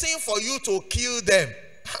there waiting for you to kill them.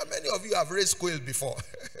 How many of you have raised quails before?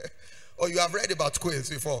 Or you have read about quails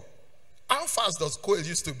before? How fast does quail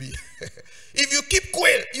used to be? If you keep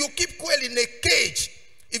quail in a cage.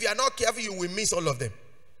 If you are not careful, you will miss all of them.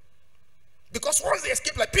 Because once they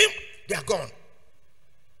escape like pim, they are gone.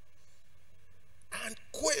 And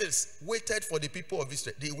quails waited for the people of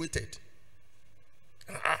Israel. They waited.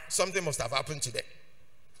 Something must have happened to them.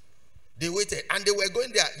 They waited. And they were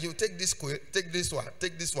going there. You take this quail, take this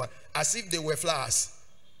one. As if they were flowers.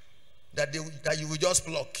 That you will just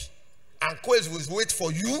pluck. And quails will wait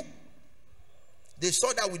for you. They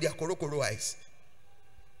saw that with their korokoro eyes.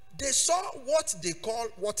 They saw what they call,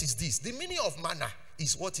 what is this? The meaning of manna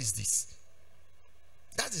is, what is this?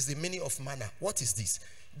 That is the meaning of manna. What is this?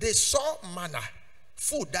 They saw manna,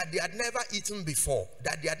 food that they had never eaten before,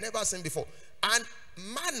 that they had never seen before. And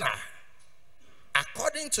manna,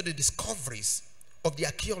 according to the discoveries of the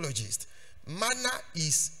archaeologists, manna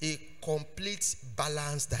is a complete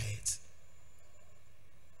balanced diet.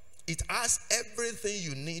 It has everything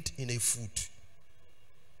you need in a food.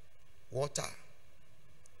 Water,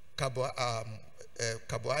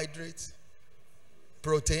 carbohydrates,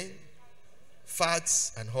 protein,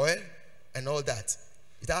 fats and oil, and all that.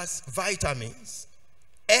 It has vitamins.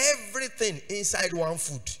 Everything inside one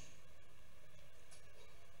food.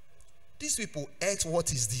 These people ate,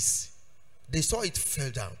 what is this? They saw it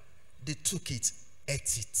fell down. They took it,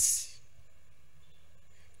 ate it.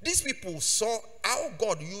 These people saw how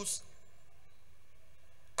God used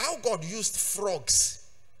frogs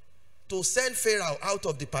to send Pharaoh out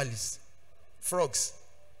of the palace. Frogs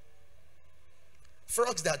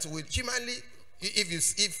that will humanly,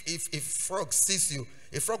 if frog sees you,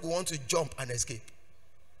 a frog will want to jump and escape.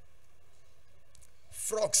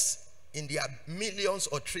 Frogs in their millions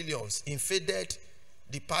or trillions invaded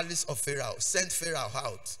the palace of Pharaoh, sent Pharaoh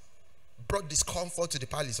out, brought discomfort to the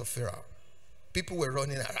palace of Pharaoh. People were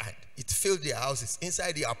running around. It filled their houses,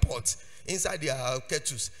 inside their pots, inside their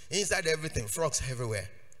kettles, inside everything. Frogs everywhere.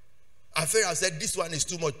 And Pharaoh said, this one is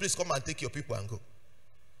too much. Please come and take your people and go.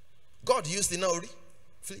 God used the Nauri,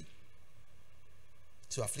 flee,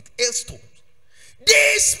 to afflict hailstones.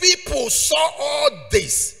 These people saw all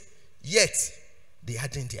this, yet they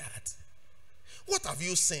hardened their heart. What have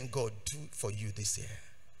you seen God do for you this year?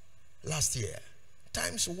 Last year,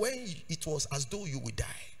 times when it was as though you would die.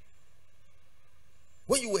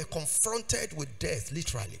 When you were confronted with death,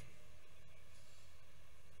 literally.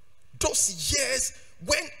 Those years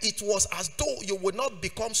when it was as though you would not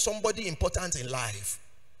become somebody important in life.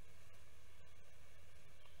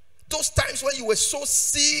 Those times when you were so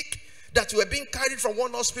sick that you were being carried from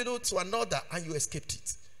one hospital to another and you escaped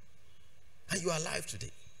it. And you are alive today.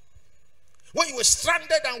 When you were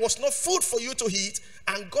stranded and was no food for you to eat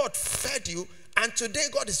and God fed you, and today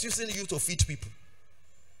God is using you to feed people.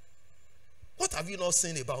 What have you not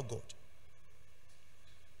seen about God?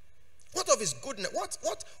 What of his goodness?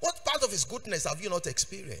 What part of his goodness have you not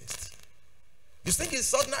experienced? You think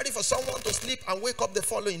it's ordinary for someone to sleep and wake up the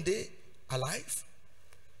following day alive?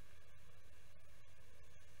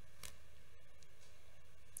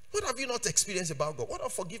 What have you not experienced about God? What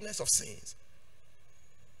of forgiveness of sins?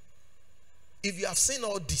 If you have seen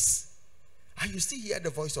all this and you still hear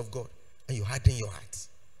the voice of God and you harden your heart,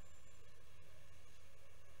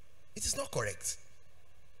 It is not correct.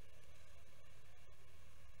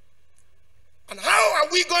 And how are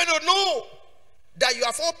we going to know that you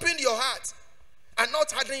have opened your heart and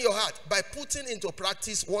not hardening your heart? By putting into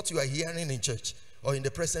practice what you are hearing in church or in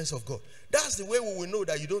the presence of God. That's the way we will know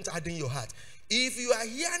that you don't harden your heart. If you are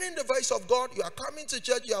hearing the voice of God, you are coming to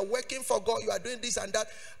church, you are working for God, you are doing this and that,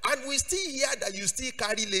 and we still hear that you still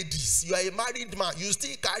carry ladies, you are a married man, you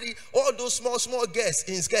still carry all those small girls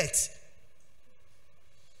in skirts.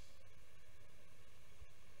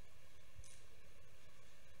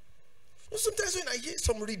 Sometimes when I hear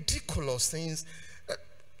some ridiculous things,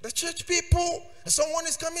 the church people, someone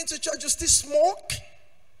is coming to church, you still smoke.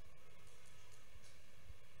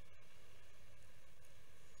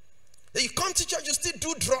 Then you come to church, you still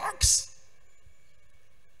do drugs.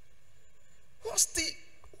 What's the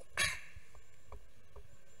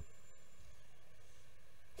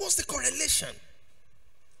correlation?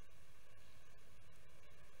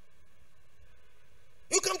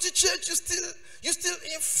 You come to church, you still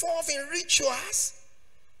involved in rituals.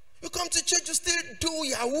 You come to church, you still do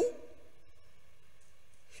Yahoo.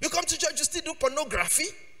 You come to church, you still do pornography.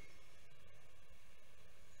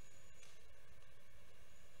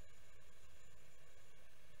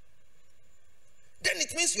 Then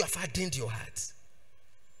it means you have hardened your heart.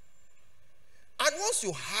 And once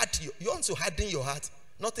you harden your heart,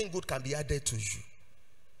 nothing good can be added to you.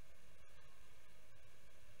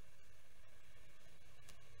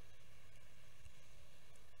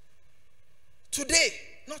 Today,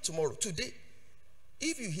 not tomorrow, today,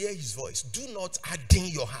 if you hear his voice, do not harden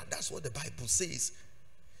your heart. That's what the Bible says.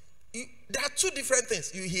 There are two different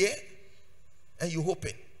things. You hear and you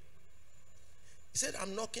open. He said,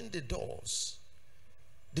 I'm knocking the doors.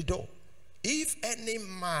 The door. If any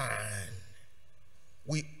man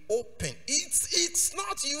we open, it's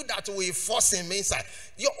not you that will force him inside.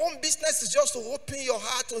 Your own business is just to open your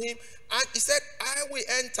heart to him. And he said, I will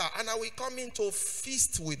enter and I will come in to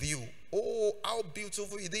feast with you. Oh, how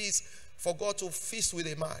beautiful it is for God to feast with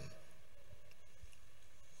a man.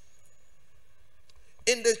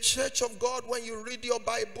 In the church of God, when you read your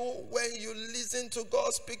Bible, when you listen to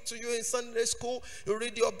God speak to you in Sunday school, you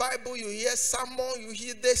read your Bible, you hear sermon, you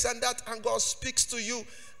hear this and that, and God speaks to you.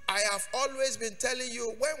 I have always been telling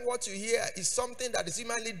you, when what you hear is something that is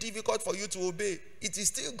humanly difficult for you to obey, it is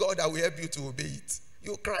still God that will help you to obey it.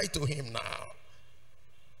 You cry to him now.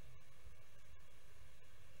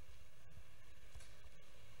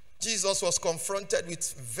 Jesus was confronted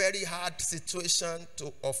with very hard situation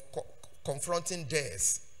of confronting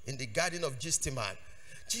death in the garden of Gethsemane.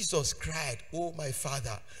 Jesus cried, oh my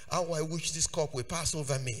Father, how I wish this cup will pass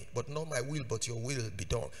over me, but not my will, but your will be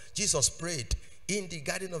done. Jesus prayed in the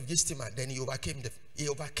garden of Gethsemane. Then he overcame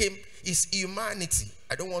his humanity.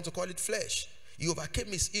 I don't want to call it flesh. He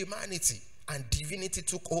overcame his humanity, and divinity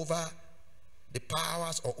took over the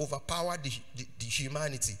powers, or overpowered the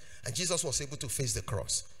humanity, and Jesus was able to face the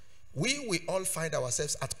cross. We will all find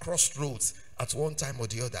ourselves at crossroads at one time or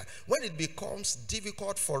the other. When it becomes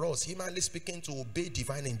difficult for us, humanly speaking, to obey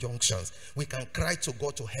divine injunctions, we can cry to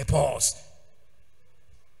God to help us.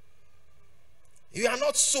 You are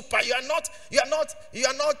not you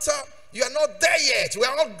are not there yet. We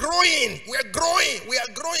are not growing. We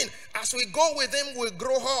are growing. As we go with him, we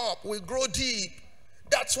grow up, we grow deep.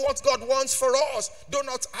 That's what God wants for us. Do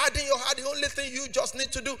not harden your heart. The only thing you just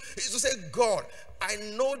need to do is to say, God, I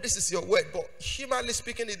know this is your word, but humanly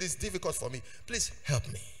speaking, it is difficult for me. Please help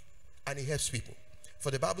me. And he helps people.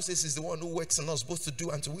 For the Bible says he's the one who works on us both to do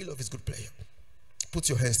and to will of his good pleasure. Put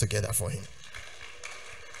your hands together for him.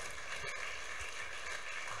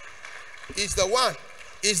 He's the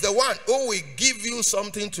one who will give you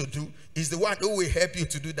something to do. He's the one who will help you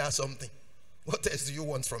to do that something. What else do you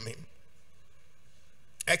want from him?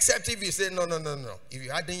 Except if you say, no. If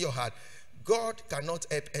you harden your heart, God cannot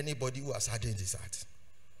help anybody who has hardened his heart.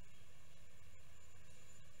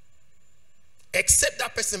 Except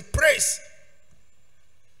that person prays.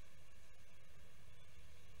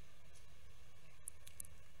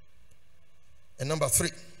 And number 3,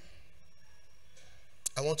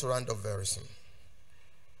 I want to round up very soon.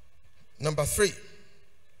 Number 3,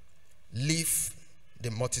 leave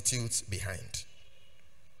the multitudes behind.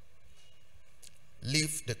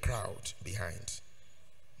 Leave the crowd behind.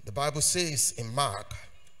 The Bible says in Mark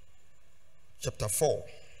chapter 4,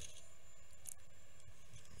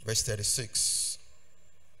 verse 36.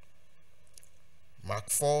 Mark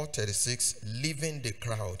 4:36, leaving the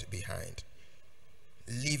crowd behind.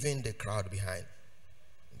 Leaving the crowd behind.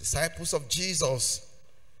 Disciples of Jesus,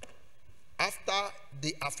 after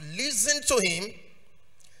they have listened to him,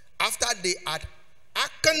 after they had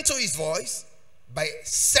hearkened to his voice by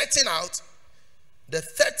setting out, The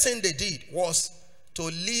third thing they did was to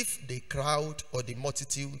leave the crowd or the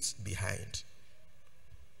multitudes behind.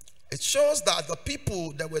 It shows that the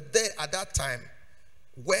people that were there at that time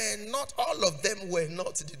were not, all of them were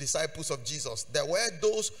not the disciples of Jesus. There were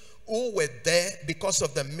those who were there because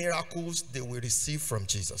of the miracles they will receive from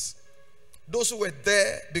Jesus. Those who were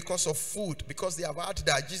there because of food, because they have heard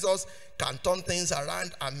that Jesus can turn things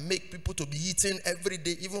around and make people to be eating every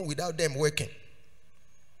day, even without them working.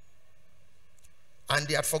 And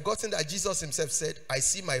they had forgotten that Jesus himself said, I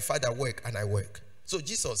see my Father work and I work. So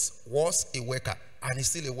Jesus was a worker and he's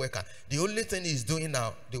still a worker. The only thing he's doing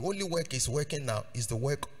now, the only work he's working now is the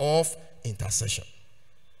work of intercession.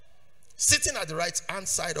 Sitting at the right hand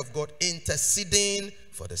side of God, interceding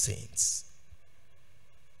for the saints.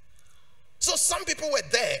 So some people were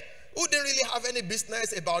there who didn't really have any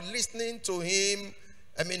business about listening to him,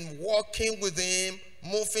 walking with him,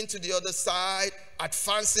 moving to the other side,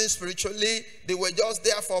 advancing spiritually. They were just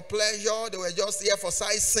there for pleasure. They were just here for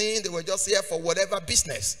sightseeing. They were just here for whatever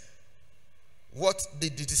business. What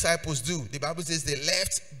did the disciples do? The Bible says they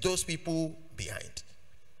left those people behind.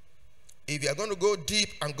 If you are going to go deep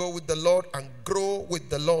and go with the Lord and grow with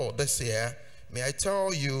the Lord this year, may I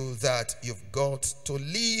tell you that you've got to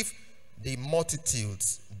leave the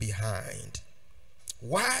multitudes behind.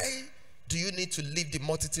 Why do you need to leave the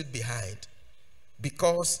multitude behind?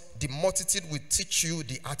 Because the multitude will teach you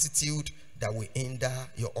the attitude that will hinder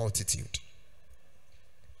your altitude.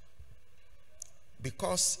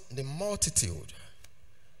 Because the multitude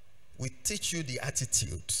will teach you the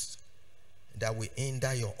attitudes that will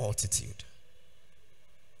hinder your altitude.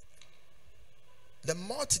 The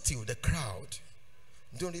multitude, the crowd,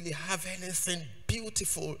 don't really have anything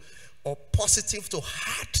beautiful or positive to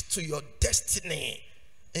add to your destiny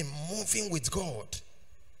in moving with God.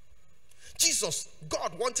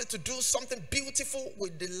 God wanted to do something beautiful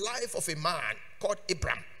with the life of a man called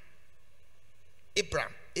Abraham.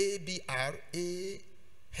 Abraham, A-B-R-A-M.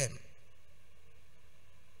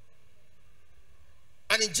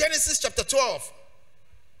 And in Genesis chapter 12,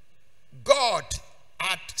 God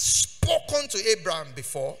had spoken to Abraham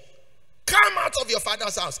before, come out of your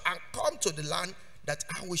father's house and come to the land that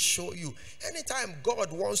I will show you. Anytime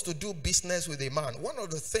God wants to do business with a man, one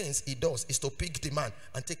of the things he does is to pick the man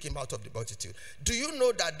and take him out of the multitude. Do you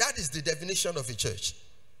know that that is the definition of a church?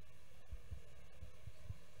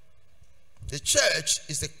 The church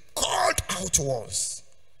is the called out ones.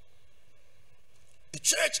 The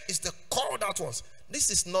church is the called out ones.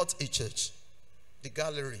 This is not a church. The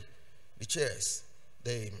gallery, the chairs,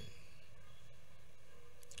 a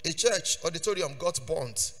church auditorium got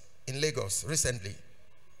burnt in Lagos recently,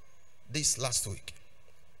 this last week.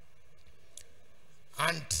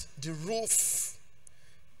 And the roof,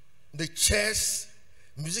 the chairs,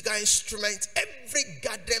 musical instruments, every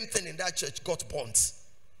goddamn thing in that church got burnt.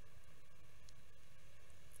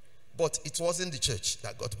 But it wasn't the church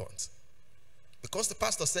that got burnt. Because the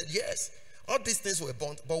pastor said, yes, all these things were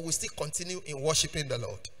burnt, but we still continue in worshiping the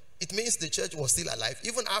Lord. It means the church was still alive,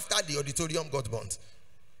 even after the auditorium got burnt.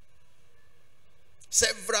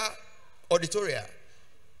 Several auditoria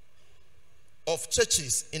of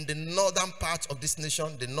churches in the northern part of this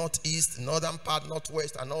nation, the northeast, northern part,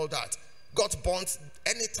 northwest, and all that, got burnt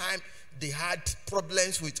anytime they had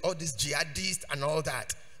problems with all these jihadists and all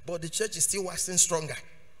that. But the church is still waxing stronger.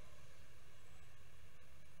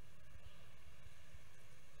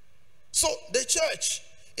 So the church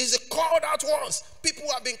is a called out ones. People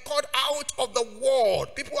who have been called out of the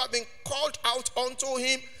world. People who have been called out unto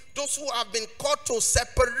him. Those who have been called to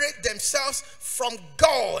separate themselves from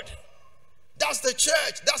God. That's the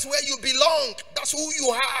church. That's where you belong. That's who you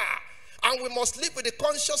are. And we must live with the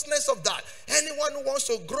consciousness of that. Anyone who wants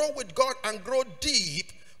to grow with God and grow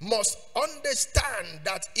deep must understand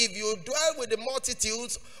that if you dwell with the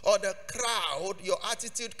multitudes or the crowd, your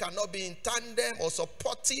attitude cannot be in tandem or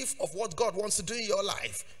supportive of what God wants to do in your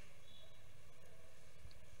life.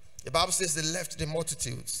 The Bible says they left the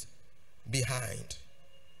multitudes behind.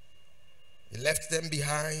 They left them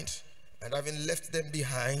behind, and having left them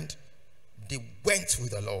behind, they went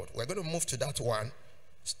with the Lord. We're going to move to that one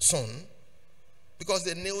soon, because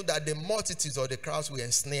they knew that the multitudes or the crowds will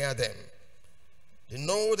ensnare them. They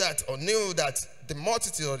knew that the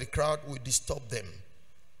multitude or the crowd will disturb them.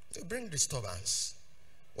 They bring disturbance.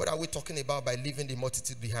 What are we talking about by leaving the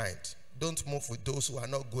multitude behind? Don't move with those who are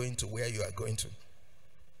not going to where you are going to.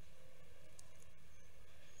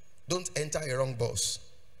 Don't enter a wrong bus.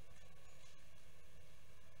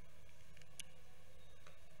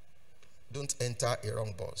 Don't enter a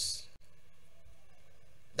wrong bus.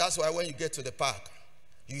 That's why when you get to the park,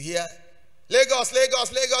 you hear Lagos,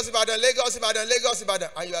 Lagos, Lagos, Ibadan, Lagos, Ibadan, Lagos, Ibadan,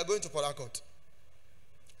 and you are going to Port Harcourt.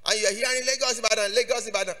 And you are hearing Lagos, Ibadan, Lagos,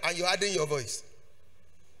 Ibadan, and you are adding your voice.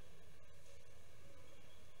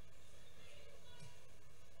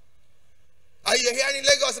 And you are hearing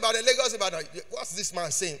Lagos, Ibadan, Lagos, Ibadan. What's this man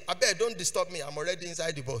saying? I bet, don't disturb me. I'm already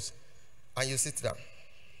inside the bus. And you sit down.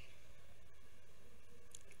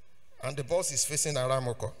 And the bus is facing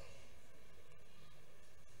Aramoko.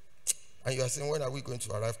 And you are saying, when are we going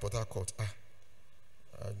to arrive Port Harcourt?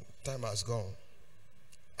 Time has gone.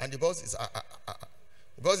 And the bus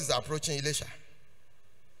is approaching Ilesha.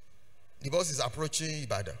 The bus is approaching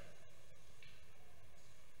Ibadan.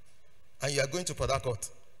 And you are going to Port Harcourt.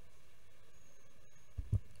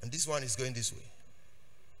 And this one is going this way.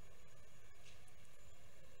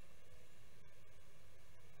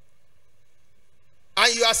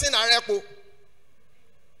 And you are saying Arepo.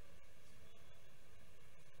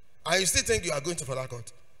 And you still think you are going to Port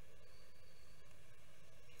Harcourt.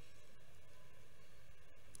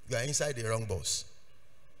 You are inside the wrong bus.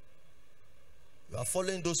 You are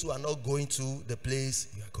following those who are not going to the place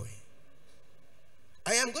you are going.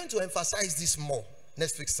 I am going to emphasize this more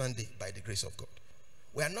next week Sunday by the grace of God.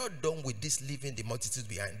 We are not done with this leaving the multitude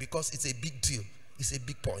behind, because it's a big deal. It's a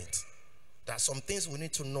big point. There are some things we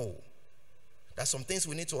need to know. There are some things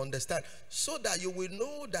we need to understand, so that you will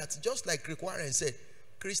know that, just like Rick Warren said,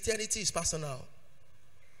 Christianity is personal.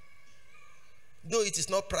 Though it is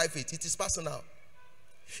not private, it is personal.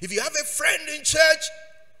 If you have a friend in church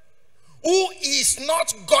who is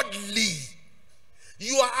not godly,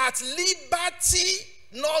 you are at liberty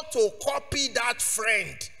not to copy that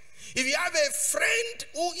friend. If you have a friend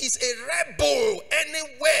who is a rebel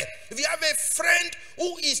anywhere, if you have a friend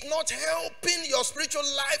who is not helping your spiritual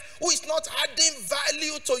life, who is not adding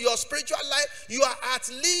value to your spiritual life, you are at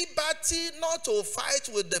liberty not to fight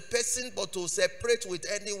with the person, but to separate with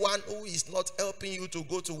anyone who is not helping you to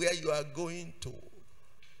go to where you are going to.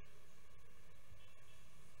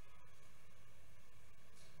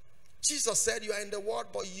 Jesus said, you are in the world,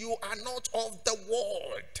 but you are not of the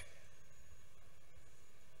world.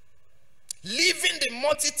 Leaving the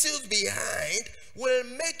multitude behind will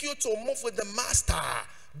make you to move with the master,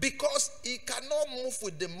 because he cannot move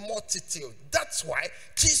with the multitude. That's why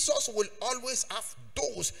Jesus will always have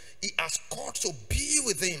those he has called to be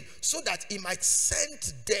with him, so that he might send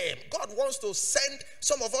them. God wants to send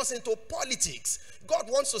some of us into politics. God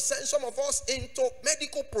wants to send some of us into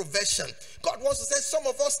medical profession. God wants to send some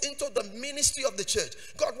of us into the ministry of the church.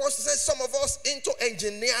 God wants to send some of us into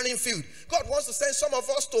engineering field. God wants to send some of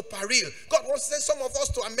us to Paris. God wants to send some of us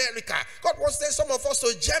to America. God wants to send some of us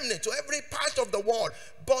to Germany, to every part of the world.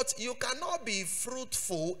 But you cannot be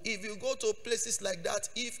fruitful if you go to places like that,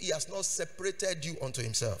 if he has not separated you unto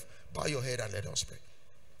himself. Bow your head and let us pray.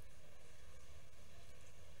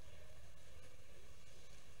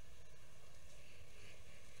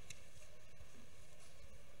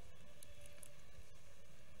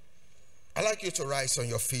 I'd like you to rise on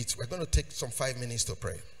your feet. We're going to take some 5 minutes to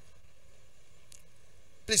pray.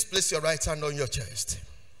 Please place your right hand on your chest.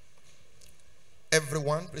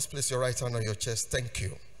 Everyone, please place your right hand on your chest. Thank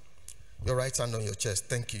you. Your right hand on your chest.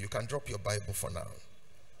 Thank you. You can drop your Bible for now.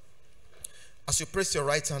 As you place your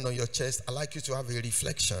right hand on your chest, I'd like you to have a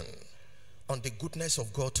reflection on the goodness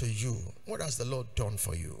of God to you. What has the Lord done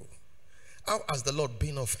for you? How has the Lord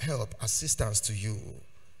been of help, assistance to you?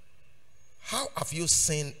 How have you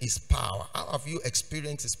seen his power? How have you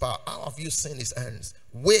experienced his power? How have you seen his hands?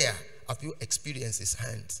 Where have you experienced his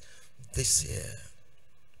hands this year?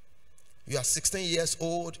 You are 16 years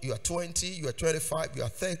old, you are 20, you are 25, you are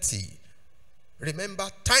 30. Remember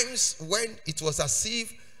times when it was as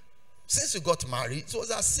if, since you got married, it was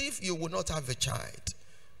as if you would not have a child.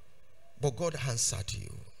 But God answered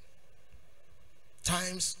you.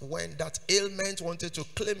 Times when that ailment wanted to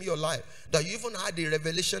claim your life, that you even had the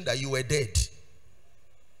revelation that you were dead,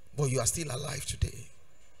 but you are still alive today.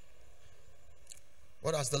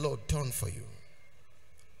 What has the Lord done for you?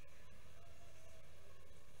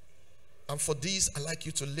 And for this, I'd like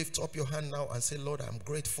you to lift up your hand now and say, Lord, I'm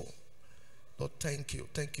grateful. Lord, thank you.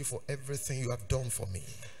 Thank you for everything you have done for me.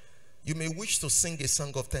 You may wish to sing a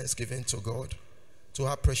song of thanksgiving to God, to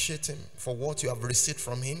appreciate him for what you have received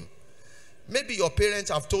from him. Maybe your parents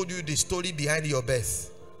have told you the story behind your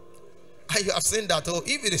birth, and you have seen that, oh,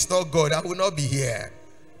 if it is not God, I will not be here.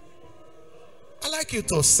 I'd like you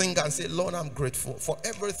to sing and say, Lord, I'm grateful for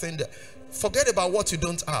everything. Forget about what you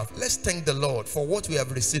don't have. Let's thank the Lord for what we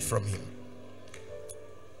have received from him.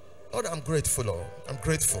 Lord, I'm grateful, Lord. I'm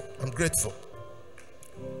grateful. I'm grateful.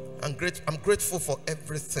 I'm grateful for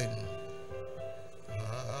everything.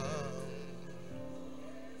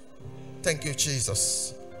 Thank you,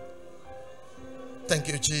 Jesus. Thank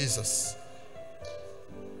you, Jesus.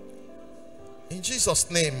 In Jesus'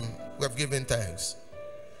 name, we have given thanks.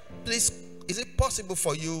 Please, is it possible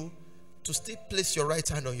for you to still place your right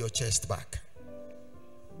hand on your chest back?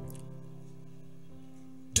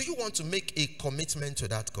 Do you want to make a commitment to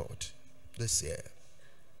that God this year?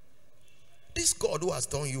 This God who has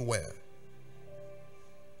done you well.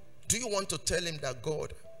 Do you want to tell him that,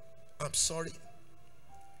 God, I'm sorry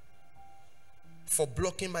for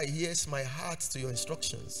blocking my ears, my heart to your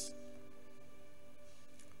instructions?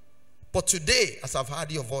 But today, as I've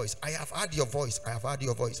heard your voice, I have heard your voice, I have heard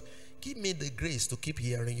your voice. Give me the grace to keep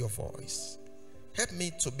hearing your voice. Help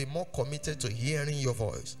me to be more committed to hearing your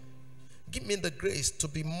voice. Give me the grace to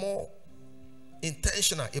be more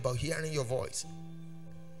intentional about hearing your voice.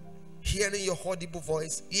 Hearing your audible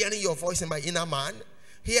voice, hearing your voice in my inner man,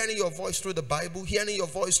 hearing your voice through the Bible, hearing your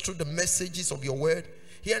voice through the messages of your word,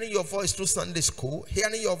 hearing your voice through Sunday school,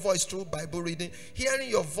 hearing your voice through Bible reading, hearing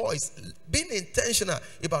your voice, being intentional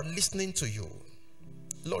about listening to you.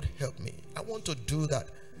 Lord, help me. I want to do that.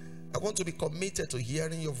 I want to be committed to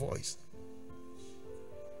hearing your voice.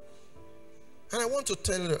 And I want you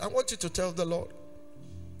to tell the Lord,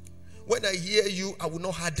 when I hear you, I will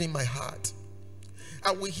not harden my heart.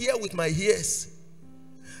 I will hear with my ears.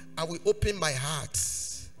 I will open my heart.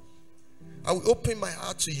 I will open my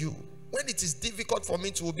heart to you. When it is difficult for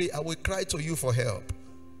me to obey, I will cry to you for help.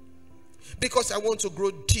 Because I want to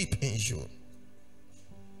grow deep in you.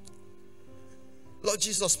 Lord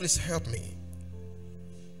Jesus, please help me.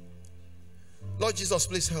 Lord Jesus,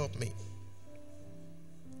 please help me.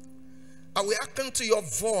 I will hearken to your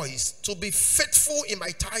voice to be faithful in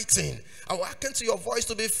my tithing. I will hearken to your voice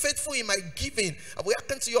to be faithful in my giving. I will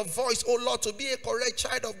hearken to your voice, oh Lord, to be a correct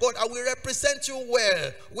child of God. I will represent you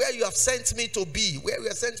well where you have sent me to be, where you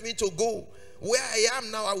have sent me to go. Where I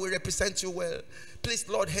am now, I will represent you well. Please,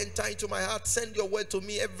 Lord, enter into my heart. Send your word to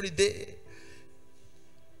me every day.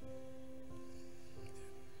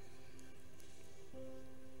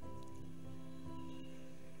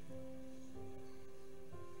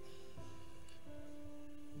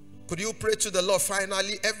 Could you pray to the Lord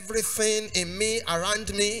finally? Everything in me,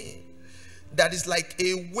 around me, that is like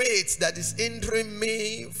a weight that is hindering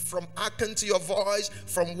me from hearkening to your voice,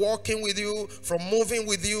 from walking with you, from moving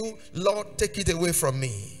with you, Lord, take it away from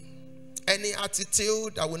me. Any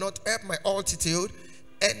attitude that will not help my altitude,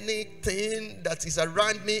 anything that is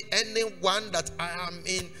around me, anyone that I am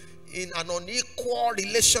in an unequal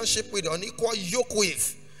relationship with, unequal yoke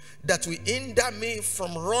with, that will hinder me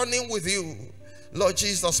from running with you, Lord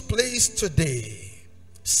Jesus, please today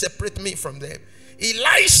separate me from them.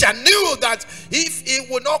 Elisha knew that if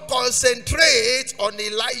he would not concentrate on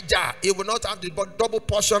Elijah, he would not have the double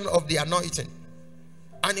portion of the anointing.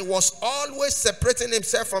 And he was always separating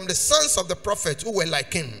himself from the sons of the prophet who were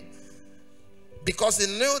like him, because he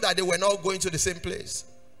knew that they were not going to the same place.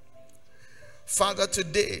 Father,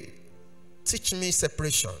 today, teach me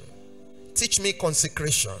separation. Teach me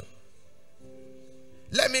consecration.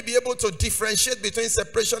 Let me be able to differentiate between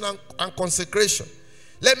separation and consecration.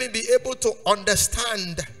 Let me be able to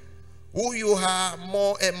understand who you are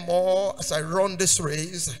more and more as I run this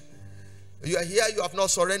race. You are here, you have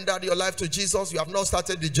not surrendered your life to Jesus, you have not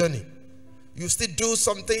started the journey. You still do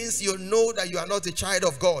some things, you know that you are not a child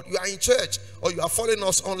of God. You are in church or you are following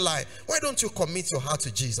us online. Why don't you commit your heart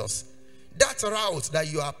to Jesus? That route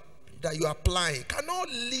that you are applying cannot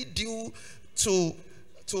lead you to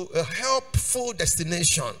a helpful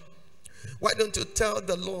destination. Why don't you tell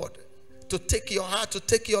the Lord to take your heart, to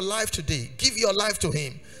take your life today? Give your life to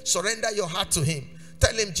him. Surrender your heart to him.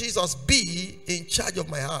 Tell him, Jesus, be in charge of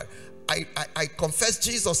my heart. I confess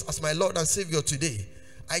Jesus as my Lord and Savior today.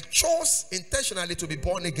 I chose intentionally to be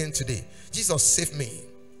born again today. Jesus, save me.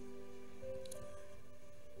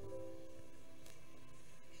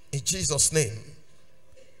 In Jesus' name.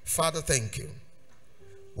 Father, thank you.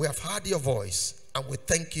 We have heard your voice. And we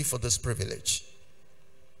thank you for this privilege.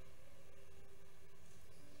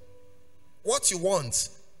 What you want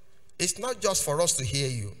is not just for us to hear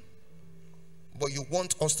you, but you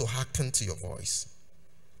want us to hearken to your voice.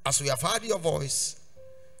 As we have heard your voice,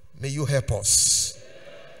 may you help us.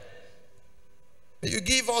 May you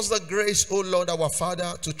give us the grace, O Lord, our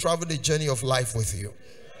Father, to travel the journey of life with you.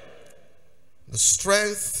 The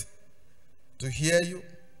strength to hear you,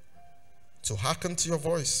 to hearken to your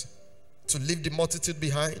voice, to leave the multitude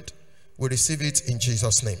behind. We receive it in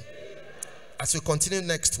Jesus' name. As we continue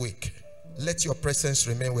next week, let your presence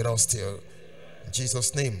remain with us still. In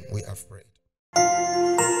Jesus' name we have prayed.